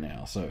us right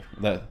now. So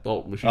that.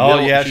 She's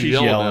yelling at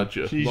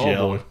you. She's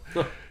yelling.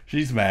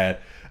 She's mad.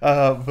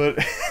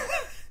 But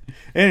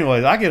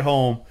anyways, I get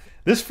home.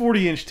 This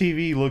 40-inch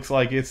TV looks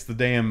like it's the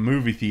damn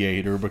movie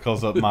theater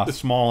because of my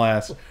small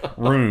ass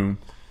room.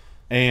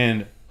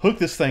 And hook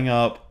this thing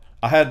up.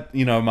 I had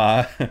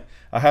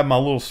I have my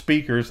little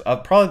speakers,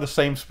 probably the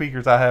same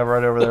speakers I have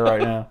right over there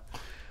right now.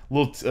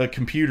 Little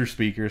computer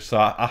speakers. So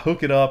I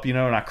hook it up, and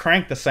I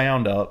crank the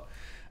sound up.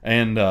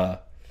 And I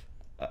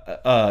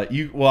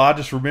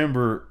just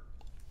remember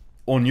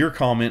on your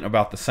comment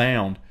about the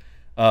sound,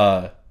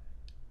 the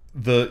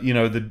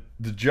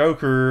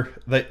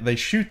Joker, they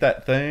shoot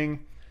that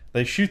thing.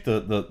 They shoot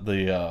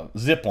the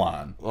zip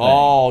line.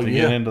 To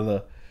get into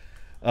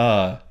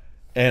the.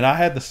 And I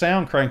had the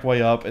sound cranked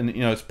way up, and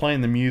it's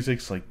playing the music.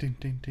 It's like ding,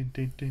 ding, ding,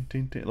 ding, ding,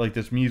 ding, ding, like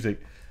this music.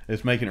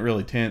 It's making it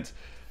really tense.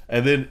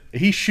 And then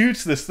he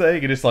shoots this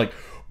thing, and it's like,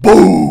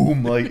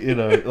 boom, like, you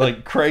know,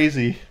 like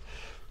crazy,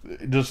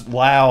 just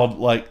loud,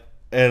 like,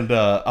 and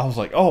I was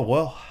like, oh,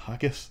 well, I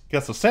guess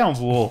the sound's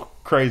a little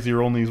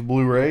crazier on these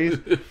Blu-rays.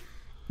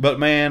 But,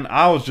 man,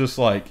 I was just,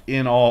 like,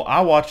 in awe.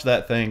 I watched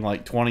that thing,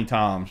 like, 20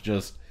 times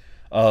just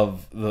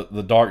of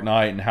the Dark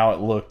Knight and how it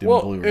looked in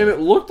Blu-ray. And it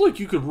looked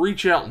like you could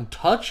reach out and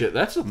touch it.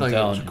 That's the thing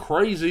that was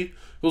crazy.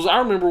 Because I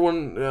remember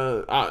when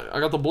I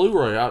got the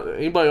Blu-ray,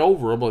 anybody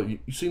over, I'm like, you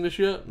seen this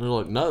yet? And they're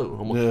like, no.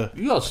 I'm like,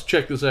 you got to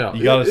check this out.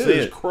 You got to see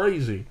it. It's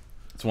crazy.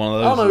 It's one of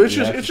those. I don't know.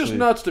 It's just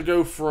nuts to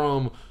go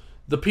from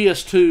the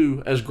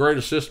PS2, as great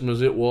a system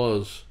as it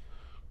was,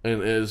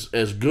 and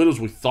as good as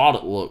we thought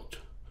it looked,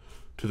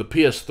 to the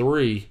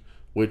PS3,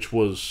 which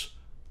was,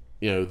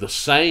 you know, the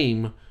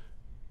same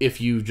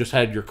if you just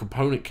had your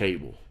component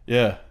cable.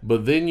 Yeah.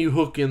 But then you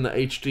hook in the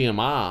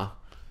HDMI,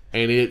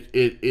 and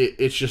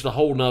it's just a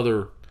whole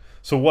nother.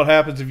 So what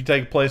happens if you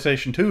take a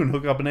PlayStation 2 and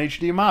hook up an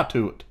HDMI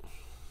to it?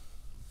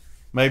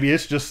 Maybe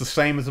it's just the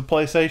same as the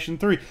PlayStation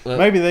 3.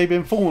 Maybe they've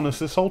been fooling us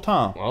this whole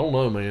time. I don't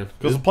know, man.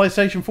 Because the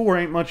PlayStation 4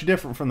 ain't much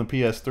different from the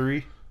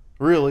PS3,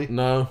 really.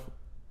 No.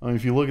 I mean,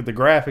 if you look at the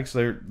graphics,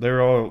 they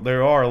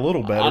are a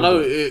little better. I know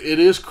it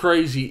is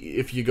crazy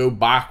if you go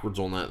backwards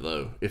on that,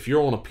 though. If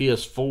you're on a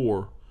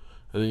PS4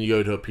 and then you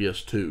go to a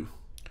PS2.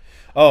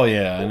 Oh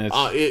yeah, and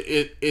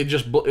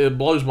it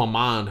blows my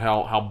mind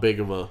how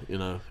big of a, you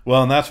know.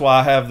 Well, and that's why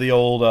I have the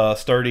old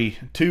sturdy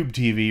tube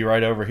TV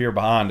right over here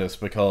behind us,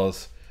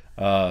 because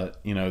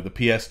you know, the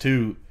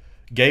PS2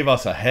 gave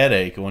us a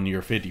headache on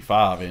your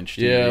 55-inch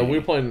TV. Yeah, we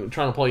were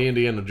trying to play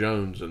Indiana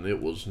Jones, and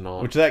it was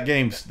not. Which that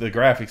game's, the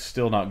graphics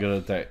still not good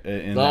at that.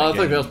 I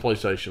think that's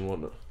PlayStation,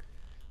 wasn't it?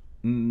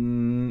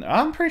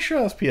 I'm pretty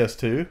sure that's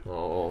PS2.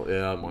 Oh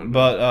yeah, it might be.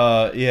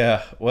 But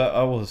yeah,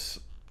 well,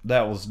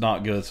 that was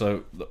not good.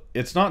 So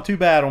it's not too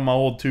bad on my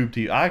old tube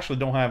TV. I actually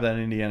don't have that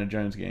Indiana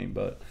Jones game,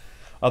 but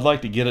I'd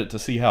like to get it to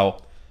see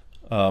how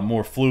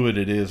more fluid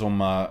it is on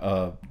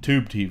my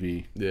tube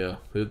TV. Yeah.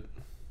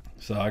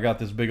 So I got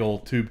this big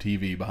old tube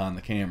TV behind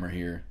the camera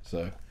here.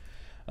 So,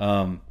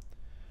 but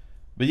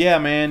yeah,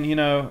 man, you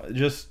know,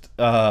 just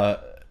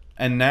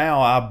and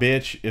now I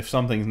bitch if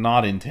something's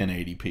not in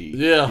 1080p.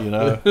 Yeah, you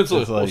know, it's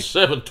like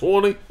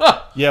 720.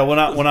 Yeah, when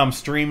I'm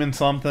streaming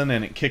something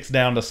and it kicks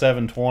down to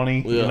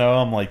 720, you know,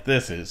 I'm like,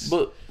 this is.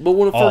 But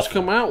when it first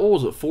come out, what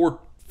was it,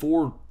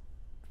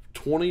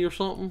 420 or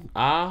something?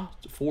 480i.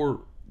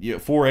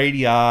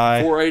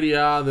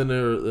 480i. Then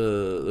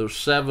there's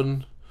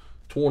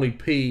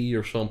 720p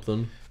or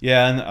something.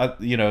 Yeah, and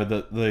you know,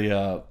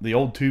 the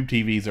old tube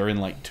TVs are in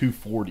like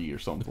 240 or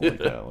something like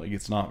that. Like,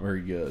 it's not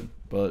very good,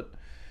 but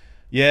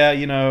yeah,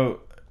 you know.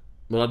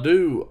 But I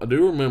do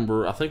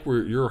remember. I think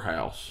we're at your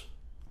house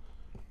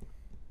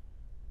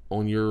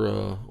on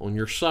your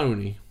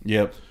Sony.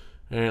 Yep.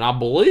 And I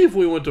believe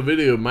we went to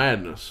Video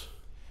Madness.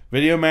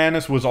 Video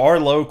Madness was our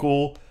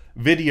local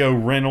video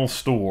rental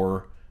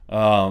store.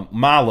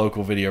 My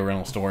local video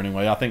rental store,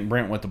 anyway. I think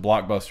Brent went to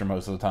Blockbuster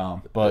most of the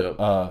time, but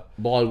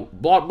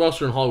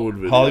Blockbuster and Hollywood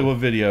Video. Hollywood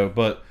Video,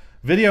 but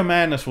Video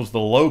Madness was the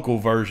local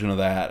version of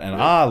that, and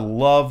I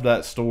loved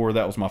that store.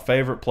 That was my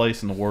favorite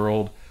place in the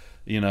world.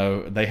 You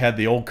know, they had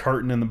the old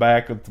curtain in the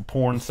back of the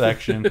porn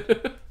section.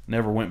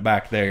 Never went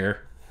back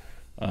there.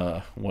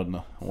 Wasn't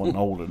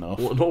old enough.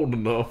 Wasn't old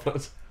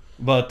enough.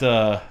 But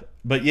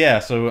yeah.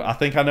 So I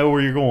think I know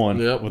where you're going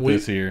with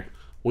this here.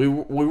 We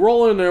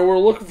roll in there. We're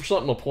looking for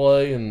something to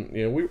play, and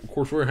you know, of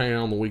course we're hanging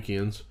out on the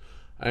weekends,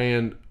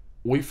 and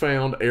we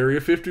found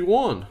Area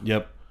 51.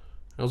 Yep.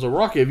 I was like,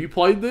 Rocky, have you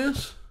played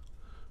this?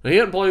 And he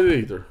hadn't played it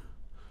either.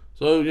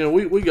 So you know,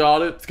 we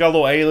got it. It's got a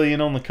little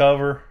alien on the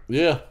cover.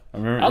 Yeah.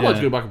 I'd like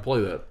to go back and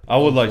play that. I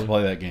would like to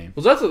play that game.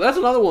 Because that's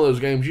another one of those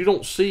games you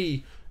don't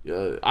see.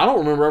 I don't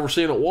remember ever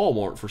seeing it at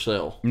Walmart for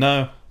sale.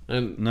 No. I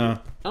don't know.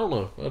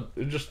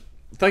 Just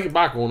thinking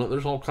back on it,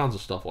 there's all kinds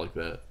of stuff like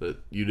that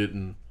you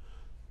didn't.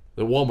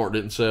 That Walmart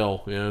didn't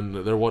sell, and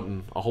there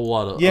wasn't a whole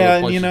lot of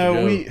other places, you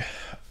know,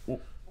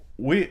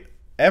 we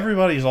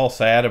everybody's all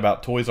sad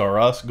about Toys R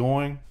Us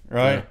going,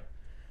 right?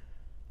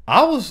 Yeah.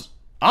 I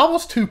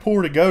was too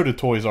poor to go to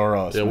Toys R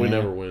Us. Yeah, man. We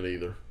never went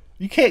either.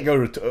 You can't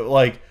go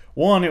to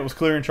one. It was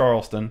clear in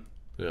Charleston.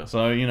 Yeah.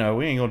 So you know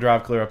we ain't gonna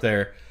drive clear up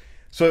there.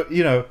 So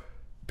you know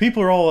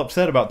people are all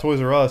upset about Toys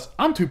R Us.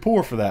 I'm too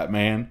poor for that,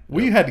 man.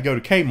 We had to go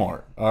to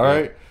Kmart. All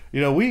right. Yeah. You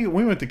know we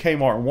went to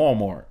Kmart and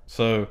Walmart.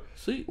 So.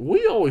 See,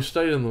 we always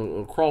stayed in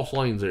the Cross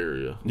Lanes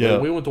area. Yeah.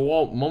 We went to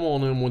Mama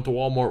and them went to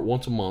Walmart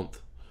once a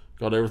month,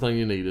 got everything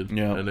you needed.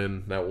 Yeah. And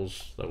then that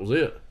was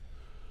it.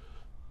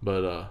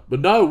 But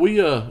no, we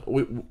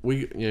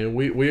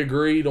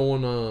agreed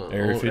on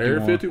Area 51.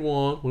 Area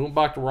 51. We went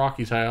back to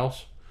Rocky's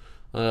house.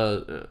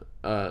 You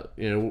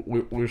know,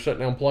 we were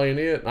sitting down playing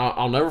it.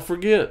 I'll never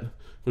forget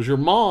because your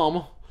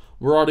mom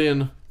brought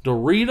in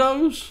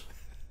Doritos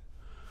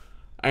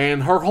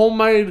and her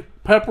homemade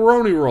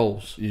pepperoni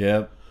rolls.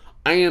 Yep.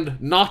 And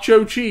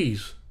nacho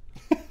cheese.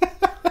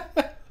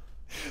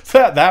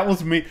 So that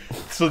was me.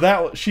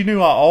 So she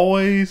knew I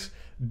always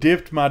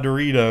dipped my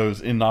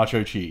Doritos in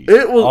nacho cheese.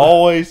 It was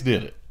always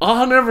did it.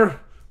 I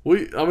never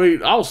I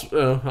mean, I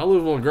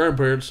live with my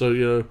grandparents,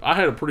 so I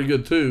had it pretty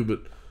good too.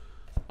 But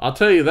I'll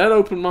tell you, that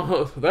opened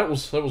my that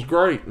was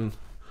great, and it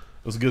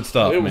was good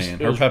stuff, man.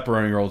 Her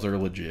pepperoni rolls are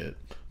legit.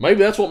 Maybe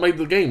that's what made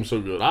the game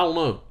so good. I don't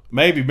know.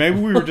 Maybe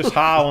we were just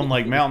high on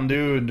like Mountain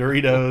Dew and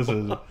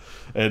Doritos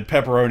and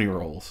pepperoni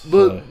rolls.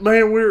 But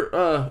man,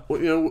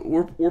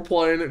 we're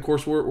playing it. Of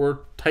course, we're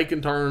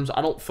taking turns.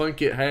 I don't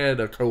think it had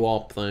a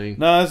co-op thing.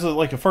 No, it's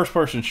like a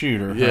first-person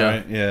shooter,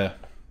 right? Yeah.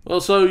 Well,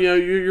 so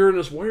you're in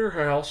this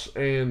warehouse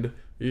and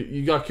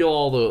you got to kill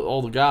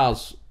all the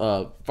guys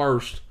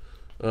first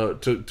to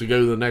go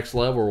to the next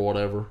level or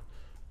whatever.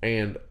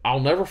 And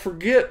I'll never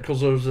forget because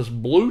there was this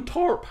blue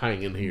tarp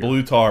hanging here.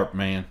 Blue tarp,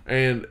 man.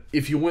 And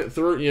if you went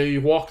through it,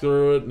 you walk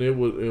through it and it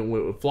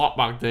would flop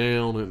back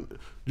down, and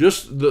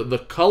just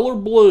the color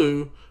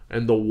blue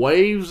and the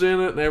waves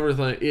in it and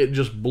everything, it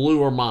just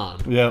blew our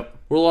mind. Yep.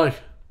 We're like,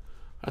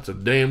 that's a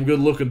damn good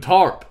looking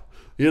tarp,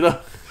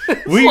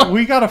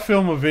 We got to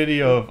film a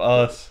video of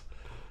us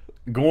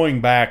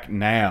going back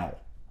now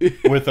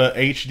with a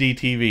HD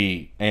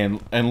TV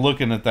and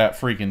looking at that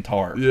freaking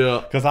tarp.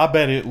 Yeah. Because I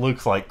bet it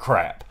looks like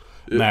crap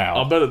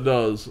now. I bet it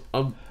does.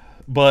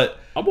 But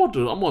I want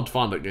to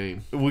find that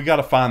game. We got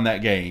to find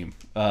that game.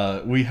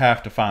 We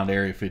have to find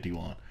Area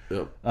 51.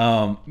 Yep.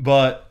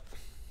 But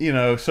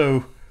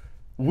so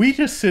we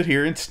just sit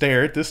here and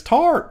stare at this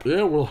tarp.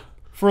 Yeah,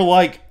 for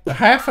like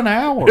half an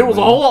hour. It was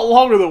a whole lot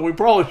longer than we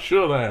probably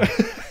should have.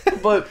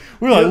 But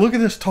we were like, look at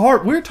this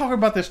tarp. We were talking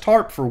about this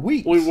tarp for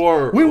weeks. We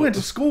were. We went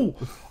to school.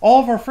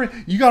 All of our friends.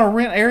 You got to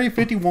rent Area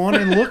 51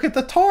 and look at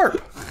the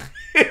tarp.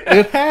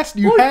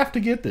 You have to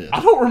get this.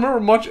 I don't remember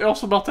much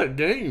else about that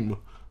game.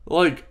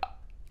 Like,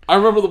 I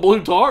remember the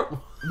blue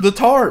tarp. The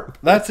tarp.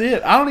 That's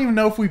it. I don't even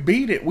know if we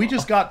beat it. We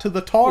just got to the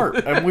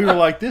tarp, and we were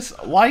like, "This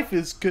life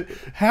is good.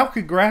 How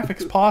could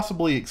graphics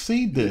possibly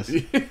exceed this?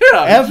 Yeah,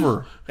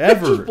 ever. It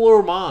just blew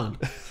our mind."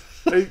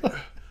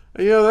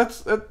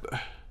 That's.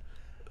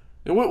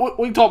 And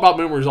we talk about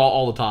memories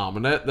all the time,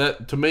 and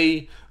that to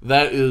me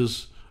that's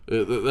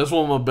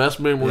one of my best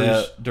memories.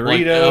 Yeah,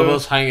 Doritos, of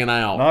us hanging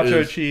out,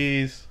 nacho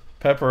cheese,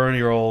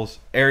 pepperoni rolls,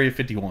 Area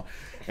 51,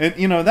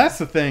 and that's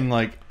the thing.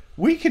 Like,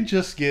 we could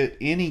just get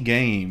any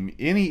game,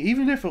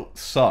 even if it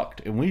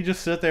sucked, and we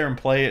just sit there and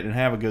play it and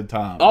have a good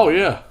time. Oh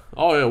yeah,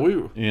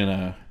 we.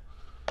 Yeah,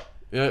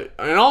 and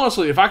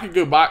honestly, if I could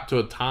go back to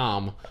a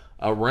time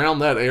around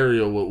that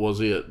area,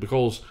 was it?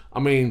 Because I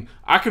mean,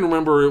 I can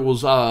remember it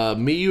was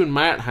me, you, and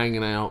Matt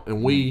hanging out,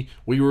 and we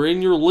were in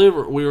the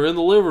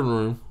living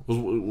room.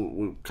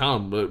 We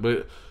kind of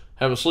but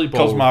have a sleepover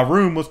because my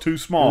room was too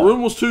small. The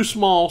room was too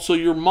small, so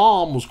your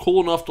mom was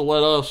cool enough to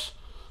let us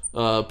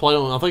play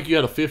on. I think you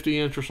had a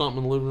 50-inch or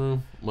something in the living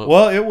room.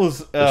 Well, it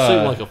was. It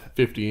seemed like a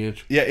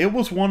 50-inch. Yeah, it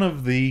was one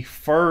of the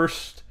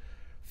first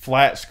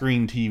flat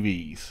screen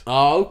TVs.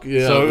 Oh,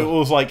 yeah. So it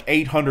was like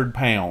 800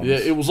 pounds. Yeah,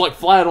 it was like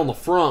flat on the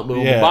front, but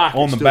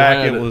on the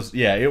back, it was.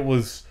 Yeah, it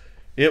was.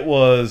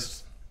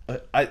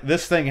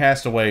 This thing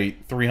has to weigh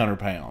 300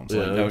 pounds.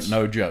 Yeah, like,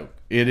 no joke.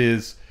 It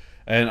is,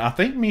 and I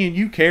think me and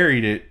you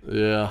carried it.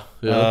 Yeah.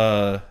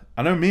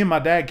 I know me and my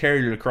dad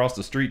carried it across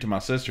the street to my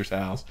sister's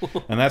house,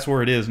 and that's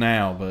where it is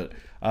now. But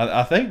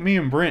I think me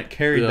and Brent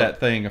carried that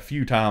thing a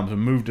few times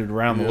and moved it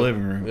around the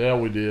living room. Yeah,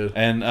 we did.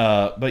 And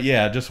but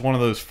yeah, just one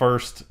of those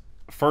first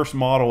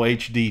model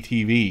HD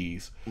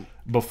TVs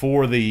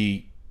before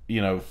the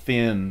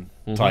thin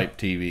type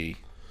TV.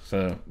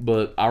 So,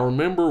 but I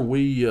remember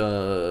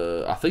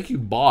I think you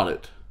bought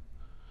it.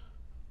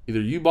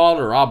 Either you bought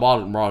it or I bought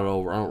it and brought it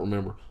over. I don't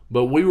remember.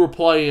 But we were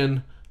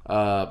playing.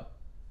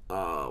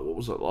 What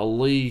was it? A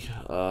league.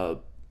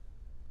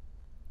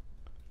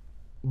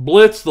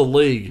 Blitz the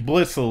League.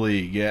 Blitz the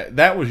League. Yeah,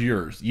 that was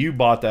yours. You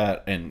bought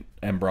that and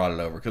brought it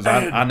over because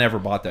I never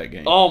bought that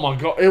game. Oh my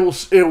god, it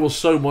was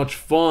so much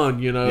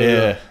fun,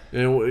 Yeah.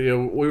 And we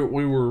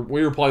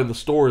were playing the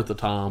store at the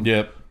time.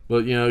 Yep.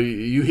 But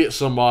you hit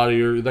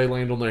somebody or they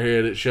land on their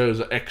head, it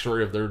shows an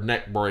X-ray of their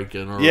neck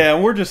breaking. Or, yeah,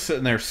 and we're just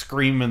sitting there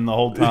screaming the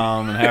whole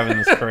time and having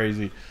this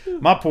crazy.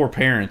 My poor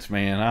parents,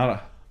 man.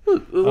 I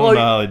don't know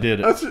how they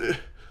did it.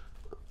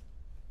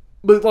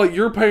 But like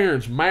your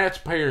parents, Matt's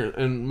parents,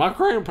 and my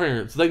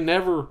grandparents, they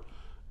never.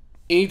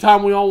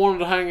 Anytime we all wanted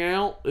to hang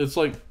out, it's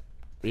like,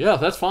 yeah,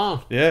 that's fine.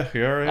 Yeah,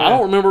 you're right. I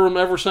don't remember them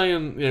ever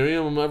saying,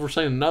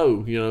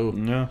 no.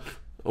 No.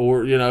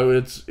 Or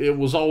it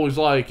was always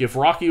like if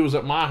Rocky was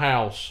at my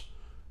house,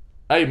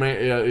 hey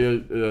man,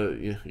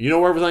 you know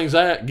where everything's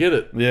at, get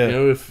it. Yeah.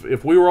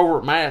 If we were over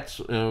at Matt's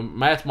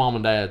mom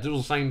and dad's, it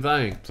was the same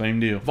thing. Same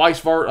deal. Vice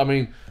versa. I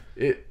mean,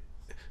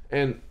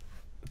 and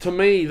to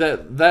me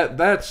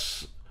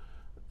that's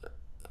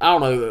I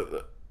don't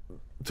know.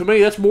 To me,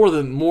 that's more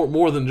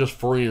than just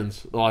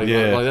friends. Like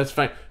that's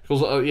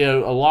because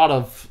a lot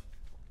of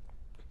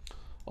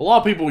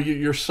people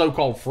you're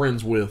so-called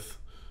friends with,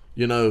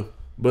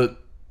 but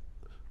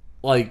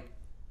like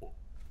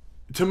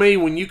to me,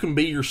 when you can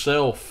be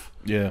yourself,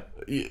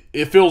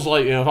 it feels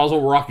like if I was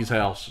over Rocky's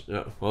house,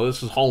 well,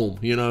 this is home,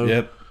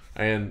 Yep.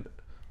 And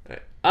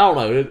I don't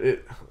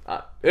know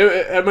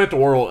It meant the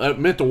world. It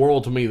meant the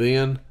world to me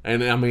then,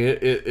 and I mean,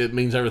 it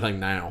means everything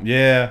now.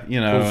 Yeah,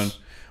 and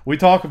we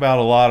talk about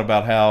a lot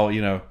about how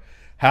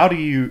how do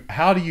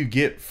you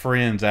get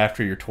friends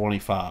after you're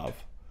 25?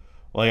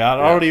 Like I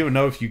don't even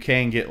know if you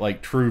can get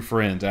like true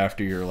friends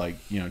after you're like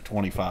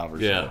 25 or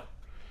so. Yeah,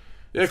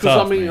 because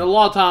I mean, man. A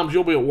lot of times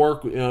you'll be at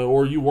work,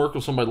 or you work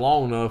with somebody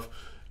long enough.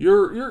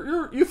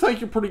 You think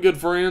you're pretty good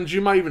friends.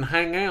 You might even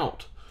hang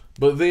out,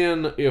 but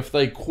then if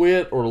they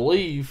quit or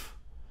leave,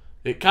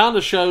 it kind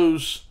of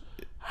shows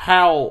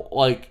how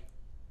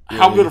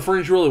good of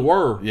friends you really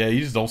were. Yeah,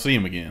 you just don't see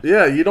them again.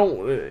 Yeah, you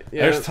don't.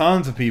 There's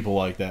tons of people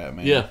like that,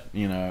 man. Yeah,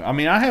 I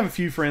mean, I have a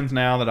few friends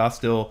now that I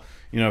still.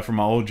 From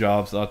my old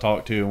jobs that I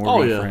talk to, and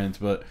we're good friends.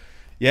 But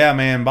yeah,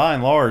 man, by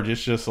and large,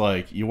 it's just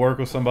like you work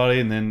with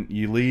somebody and then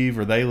you leave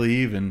or they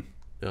leave, and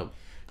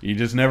you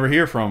just never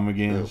hear from them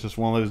again. It's just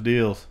one of those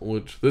deals.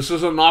 Which this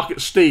is a knock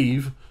at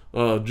Steve,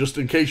 just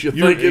in case you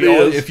think it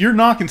is. If you're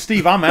knocking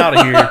Steve, I'm out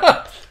of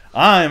here.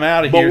 I am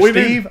out of here,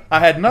 Steve. I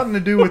had nothing to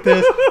do with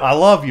this. I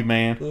love you,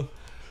 man.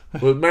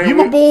 But man, you're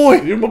my boy.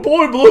 You're my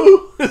boy,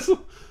 Blue.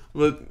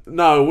 But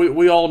no,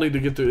 we all need to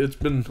get through. It's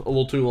been a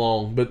little too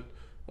long, but.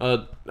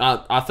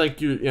 I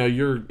think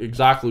you're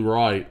exactly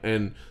right,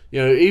 and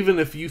even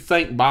if you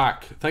think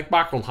back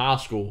on high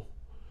school,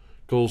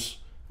 because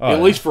at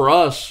least for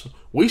us,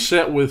 we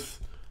sat with,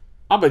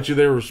 I bet you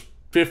there was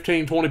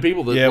 15, 20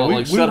 people that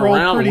we sat rolled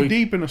around pretty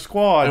deep in the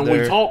squad, and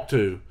we talked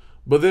to.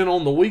 But then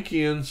on the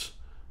weekends,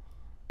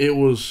 it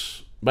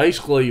was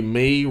basically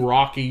me,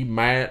 Rocky,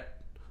 Matt.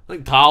 I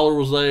think Tyler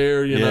was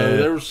there.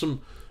 There was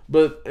some,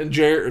 and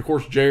Jerry, of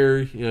course,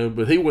 Jerry.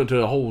 But he went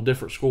to a whole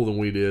different school than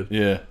we did.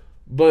 Yeah,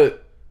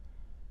 but.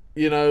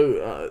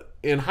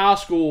 In high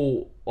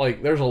school,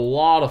 there's a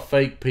lot of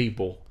fake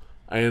people,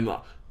 and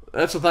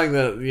that's the thing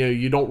that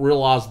you don't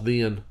realize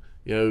then.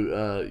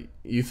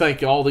 You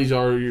think all these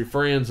are your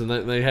friends and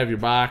they have your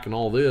back and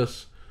all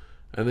this,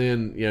 and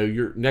then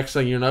you're next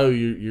thing you know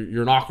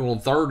you're knocking on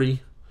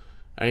 30,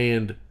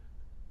 and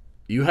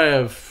you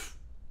have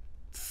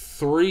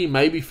 3,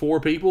 maybe 4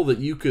 people that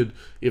you could,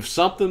 if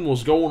something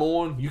was going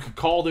on, you could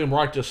call them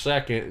right this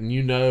second, and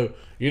you knew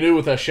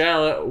with a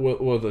shadow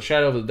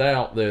of a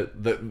doubt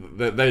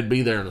that they'd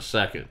be there in a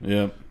second.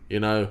 Yeah.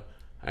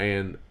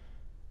 And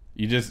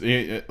you just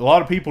a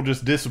lot of people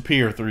just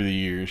disappear through the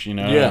years.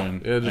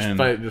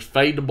 Just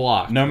fade to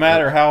black. No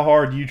matter how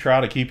hard you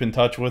try to keep in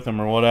touch with them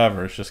or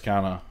whatever, it's just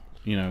kind of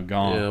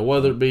gone. Yeah,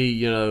 whether it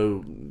be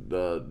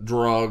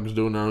drugs,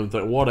 doing their own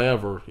thing,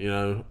 whatever,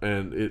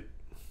 and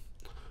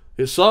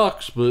it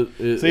sucks, but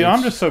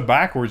I'm just so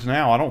backwards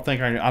now. I don't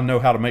think I know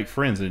how to make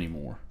friends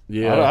anymore.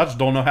 Yeah, I just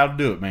don't know how to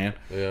do it, man.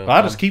 Yeah,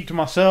 I just keep to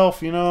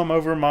myself. I'm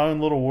over in my own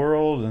little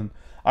world, and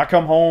I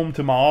come home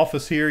to my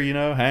office here.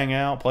 Hang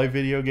out, play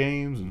video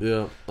games,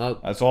 and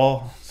that's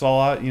all. That's all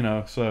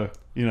I. So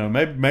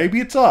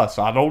maybe it's us.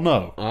 I don't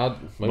know.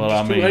 Maybe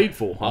it's too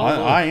hateful.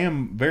 I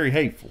am very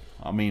hateful.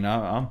 I mean,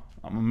 I'm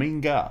a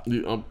mean guy.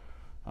 You're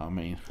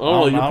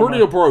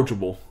pretty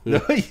approachable. Yeah.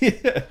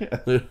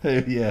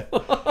 Yeah.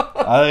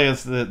 I think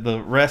it's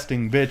the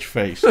resting bitch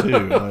face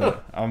too.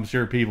 I'm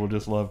sure people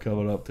just love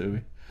coming up to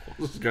me.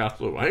 This guy's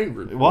so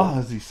angry. Why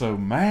is he so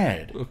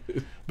mad?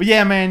 But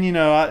yeah, man,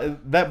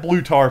 that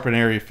blue tarp in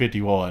Area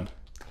 51.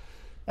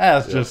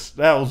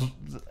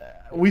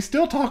 We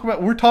still talk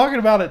about. We're talking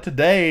about it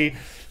today,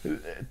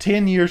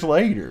 10 years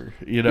later.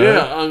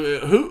 Yeah, I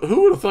mean,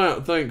 who would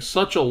have think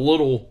such a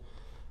little.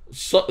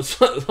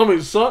 I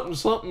mean,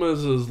 something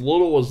as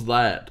little as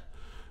that.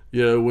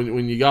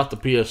 When you got the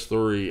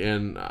PS3,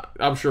 and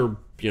I'm sure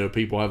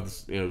people have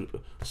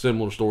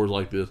similar stories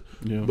like this.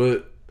 Yeah.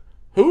 But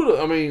who would?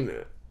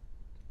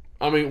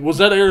 I mean, was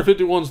that Area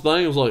 51's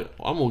thing? It was like,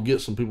 I'm gonna get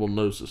some people to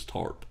notice this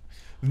tarp.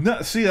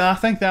 No, see, I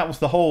think that was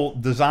the whole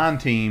design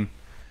team.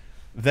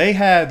 They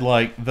had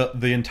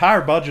the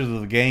entire budget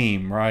of the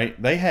game, right?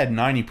 They had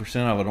 90%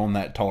 of it on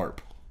that tarp.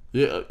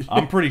 Yeah,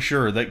 I'm pretty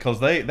sure that because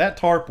that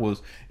tarp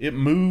it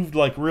moved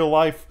like real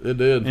life. It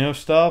did,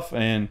 stuff,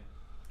 and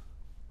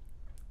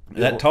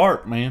that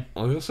tarp, man.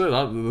 Like I said,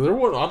 I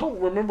don't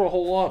remember a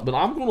whole lot, but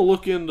I'm going to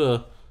look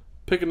into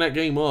picking that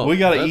game up. We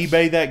got to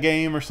eBay that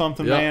game or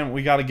something, man.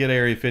 We got to get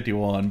Area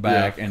 51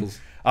 back, and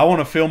I want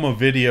to film a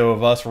video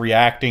of us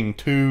reacting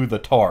to the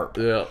tarp.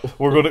 Yeah,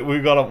 we'll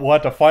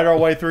have to fight our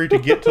way through to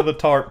get to the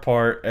tarp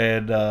part,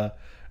 and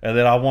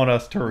then I want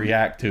us to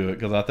react to it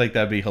because I think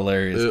that'd be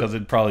hilarious because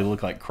it'd probably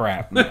look like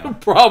crap now.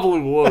 It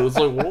probably would. It's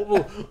like, what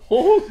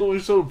was we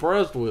so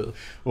impressed with?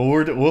 Well,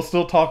 we'll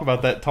still talk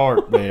about that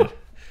tarp, man.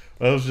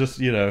 It was just,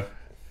 it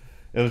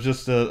was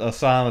just a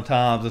sign of the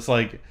times. It's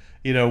like,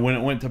 when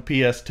it went to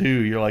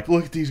PS2, you're like,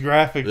 look at these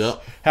graphics.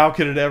 Yep. How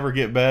could it ever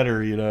get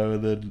better?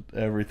 And then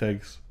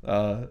everything's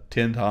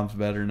 10 times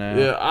better now.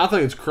 Yeah, I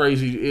think it's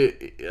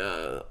crazy.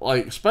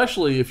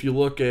 Especially if you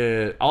look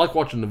at, I like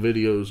watching the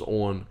videos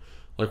on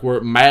where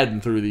it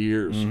Madden through the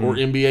years or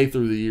NBA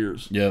through the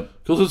years. Yep.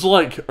 Because it's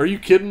like, are you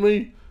kidding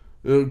me?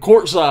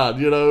 Courtside,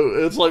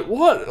 it's like,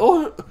 what?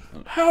 Oh,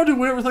 how did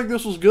we ever think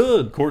this was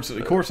good?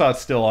 Courtside's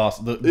still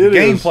awesome. The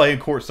gameplay in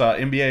courtside,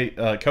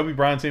 NBA, Kobe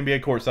Bryant's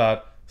NBA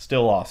courtside,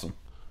 still awesome.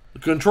 The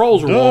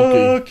controls are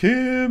wonky.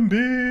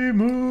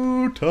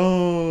 Dikembe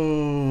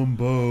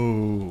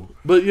Mutombo.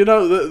 But you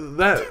know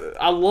that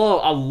I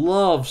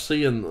love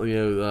seeing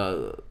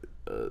the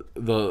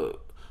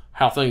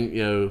how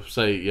things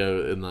say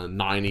in the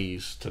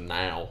 90s to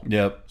now.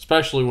 Yep.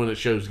 Especially when it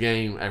shows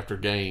game after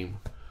game,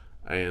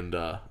 and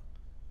but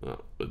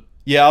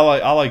yeah,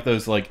 I like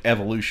those like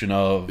evolution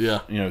of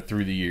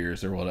through the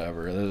years or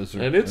whatever.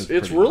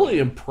 It's really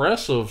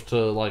impressive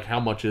to like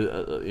how much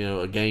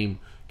a game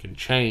can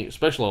change,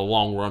 especially a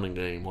long running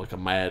game like a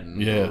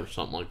Madden or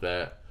something like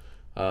that.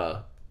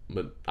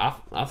 But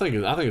I think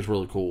it's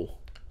really cool.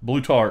 Blue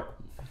Tarp.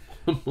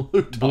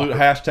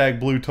 Hashtag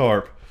Blue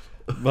Tarp.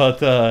 But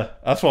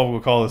that's what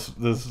we'll call this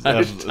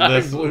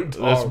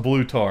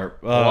Blue Tarp.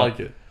 I like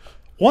it.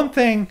 One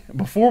thing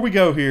before we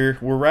go here,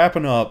 we're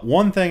wrapping up.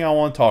 One thing I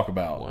want to talk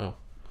about. Wow.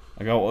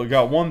 I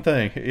got one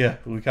thing. Yeah,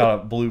 we kind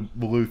of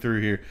blew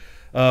through here.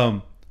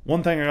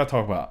 One thing I got to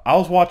talk about. I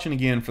was watching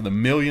again for the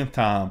millionth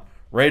time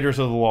Raiders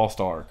of the Lost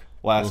Ark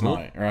last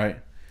night. Right?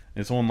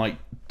 It's on like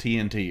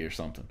TNT or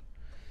something.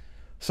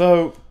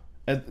 So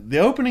at the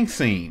opening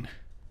scene,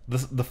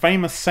 the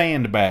famous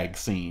sandbag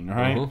scene,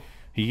 right?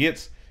 He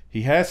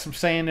has some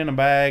sand in a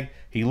bag.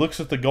 He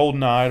looks at the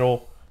golden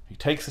idol. He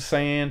takes the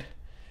sand.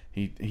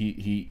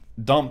 He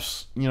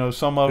dumps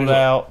some of it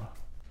out,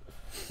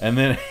 and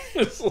then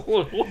he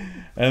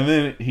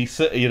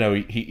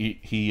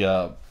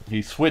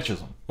switches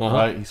them.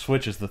 Right? He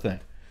switches the thing.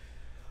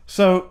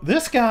 So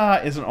this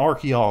guy is an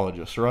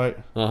archaeologist, right?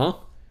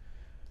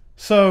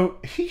 So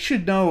he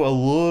should know a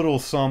little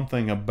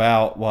something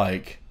about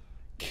like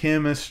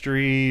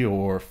chemistry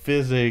or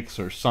physics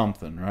or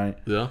something, right?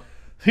 Yeah.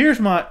 Here's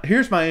my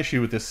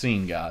issue with this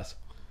scene, guys.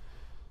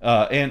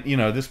 And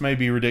this may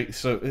be ridiculous.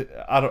 So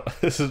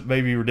this is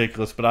maybe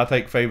ridiculous, but I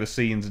take famous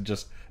scenes and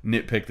just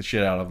nitpick the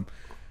shit out of them.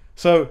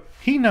 So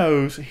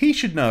he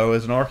should know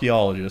as an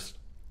archaeologist.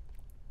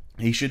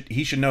 He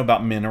should know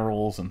about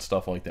minerals and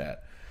stuff like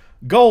that.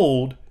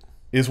 Gold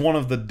is one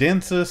of the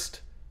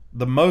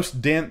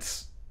most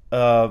dense,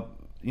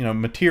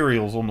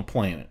 materials on the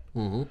planet.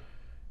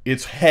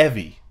 It's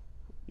heavy.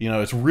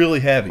 It's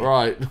really heavy.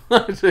 Right.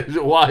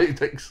 Why he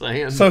takes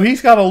sand? So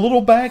he's got a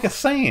little bag of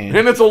sand.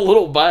 And it's a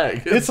little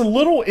bag. It's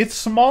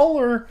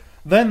smaller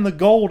than the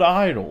gold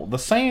idol. The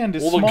sand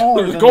is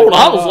smaller than the gold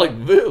idol's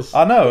like this.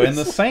 I know, and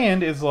the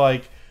sand is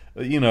like,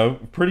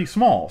 pretty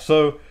small.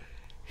 So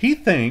he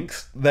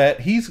thinks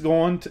that he's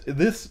going to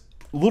this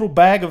little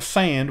bag of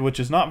sand, which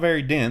is not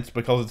very dense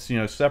because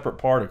it's, separate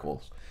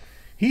particles.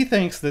 He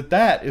thinks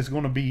that is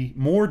going to be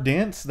more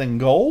dense than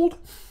gold.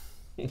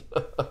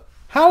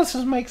 How does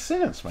this make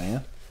sense,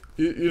 man?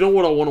 You know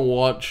what I want to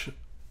watch?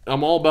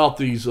 I'm all about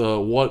these.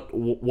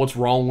 What's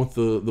wrong with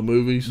the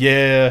movies?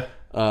 Yeah.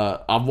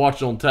 I've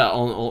watched on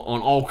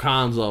all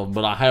kinds of them,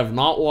 but I have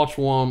not watched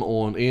one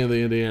on any of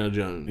the Indiana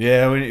Jones.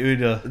 Yeah,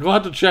 we'll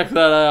have to check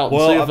that out.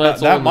 Well, and see if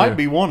that's that on might there.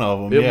 be one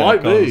of them. It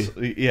might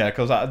be. Yeah,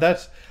 because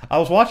I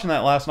was watching that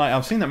last night.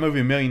 I've seen that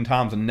movie a million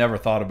times and never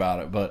thought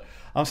about it, but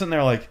I'm sitting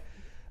there like,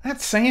 that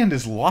sand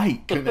is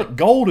light.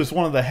 Gold is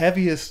one of the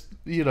heaviest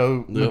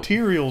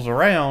materials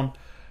around.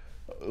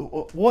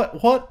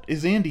 What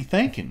is Andy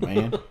thinking,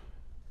 man?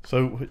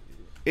 So,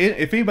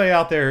 if anybody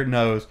out there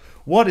knows,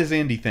 what is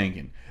Andy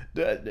thinking?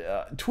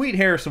 Tweet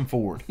Harrison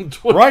Ford.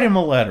 Write him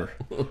a letter,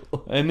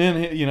 and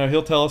then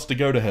he'll tell us to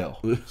go to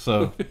hell.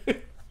 So,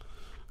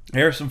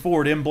 Harrison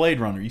Ford in Blade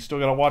Runner. You still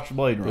got to watch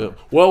Blade Runner. Yeah.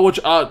 Well, which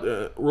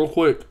real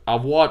quick,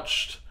 I've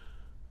watched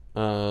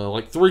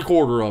like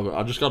 3/4 of it.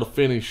 I just got to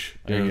finish.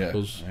 There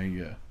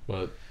you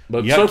go.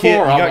 But you so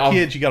far, you got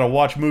kids. You got to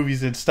watch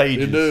movies in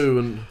stages. You do,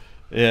 and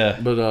yeah.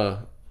 But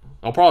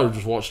I'll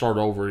probably just start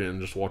over again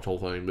and just watch the whole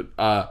thing. But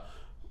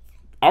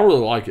I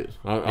really like it.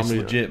 It's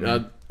legit,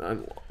 man.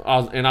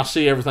 I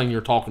see everything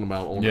you're talking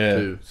about on it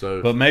too.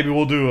 So, but maybe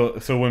we'll do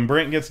so when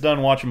Brent gets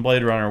done watching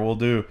Blade Runner, we'll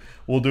do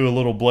a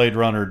little Blade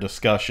Runner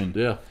discussion.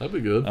 Yeah, that'd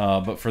be good.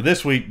 But for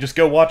this week, just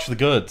go watch the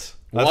goods.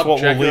 That's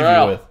what we'll leave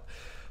you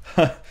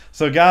with.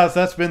 So, guys,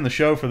 that's been the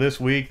show for this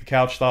week, the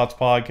Couch Thoughts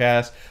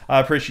Podcast. I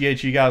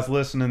appreciate you guys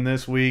listening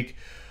this week.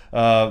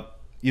 You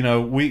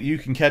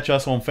can catch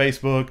us on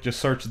Facebook.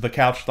 Just search the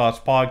Couch Thoughts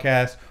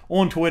Podcast.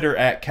 On Twitter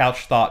at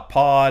Couch Thought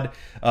Pod.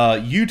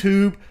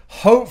 YouTube,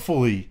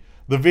 hopefully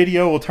the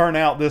video will turn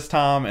out this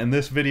time, and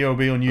this video will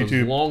be on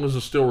YouTube. As long as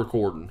it's still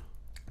recording.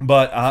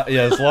 But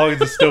as long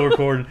as it's still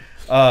recording.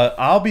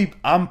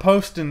 I'm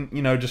posting,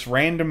 just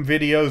random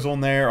videos on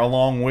there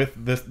along with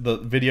the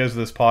videos of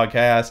this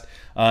podcast.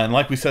 And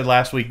like we said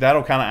last week,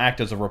 that'll kind of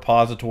act as a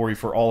repository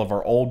for all of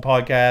our old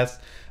podcasts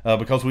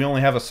because we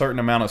only have a certain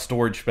amount of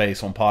storage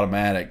space on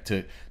Podomatic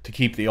to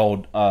keep the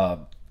old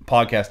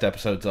podcast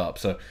episodes up.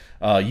 So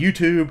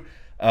YouTube,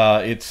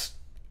 it's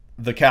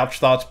the Couch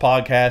Thoughts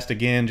Podcast.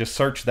 Again, just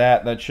search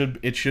that.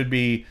 It should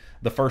be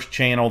the first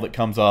channel that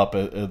comes up,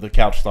 the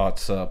Couch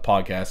Thoughts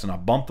Podcast. And I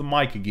bumped the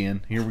mic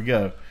again. Here we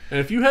go. And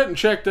if you hadn't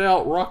checked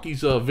out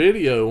Rocky's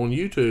video on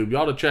YouTube, you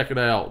ought to check it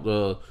out.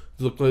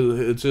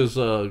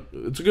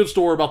 It's a good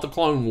story about the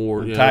Clone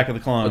War. Attack of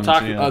the Clones.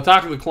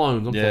 Attack of the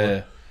Clones. I'm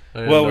sorry.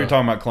 And, well, we were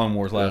talking about Clone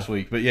Wars last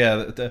week, but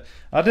yeah,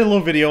 I did a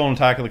little video on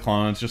Attack of the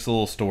Clones, just a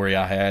little story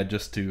I had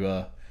just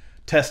to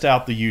test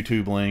out the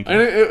YouTube link. And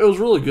it was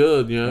really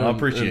good, you know. I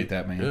appreciate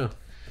that, man. Yeah.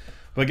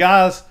 But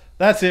guys,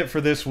 that's it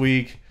for this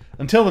week.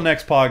 Until the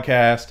next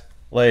podcast,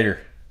 later.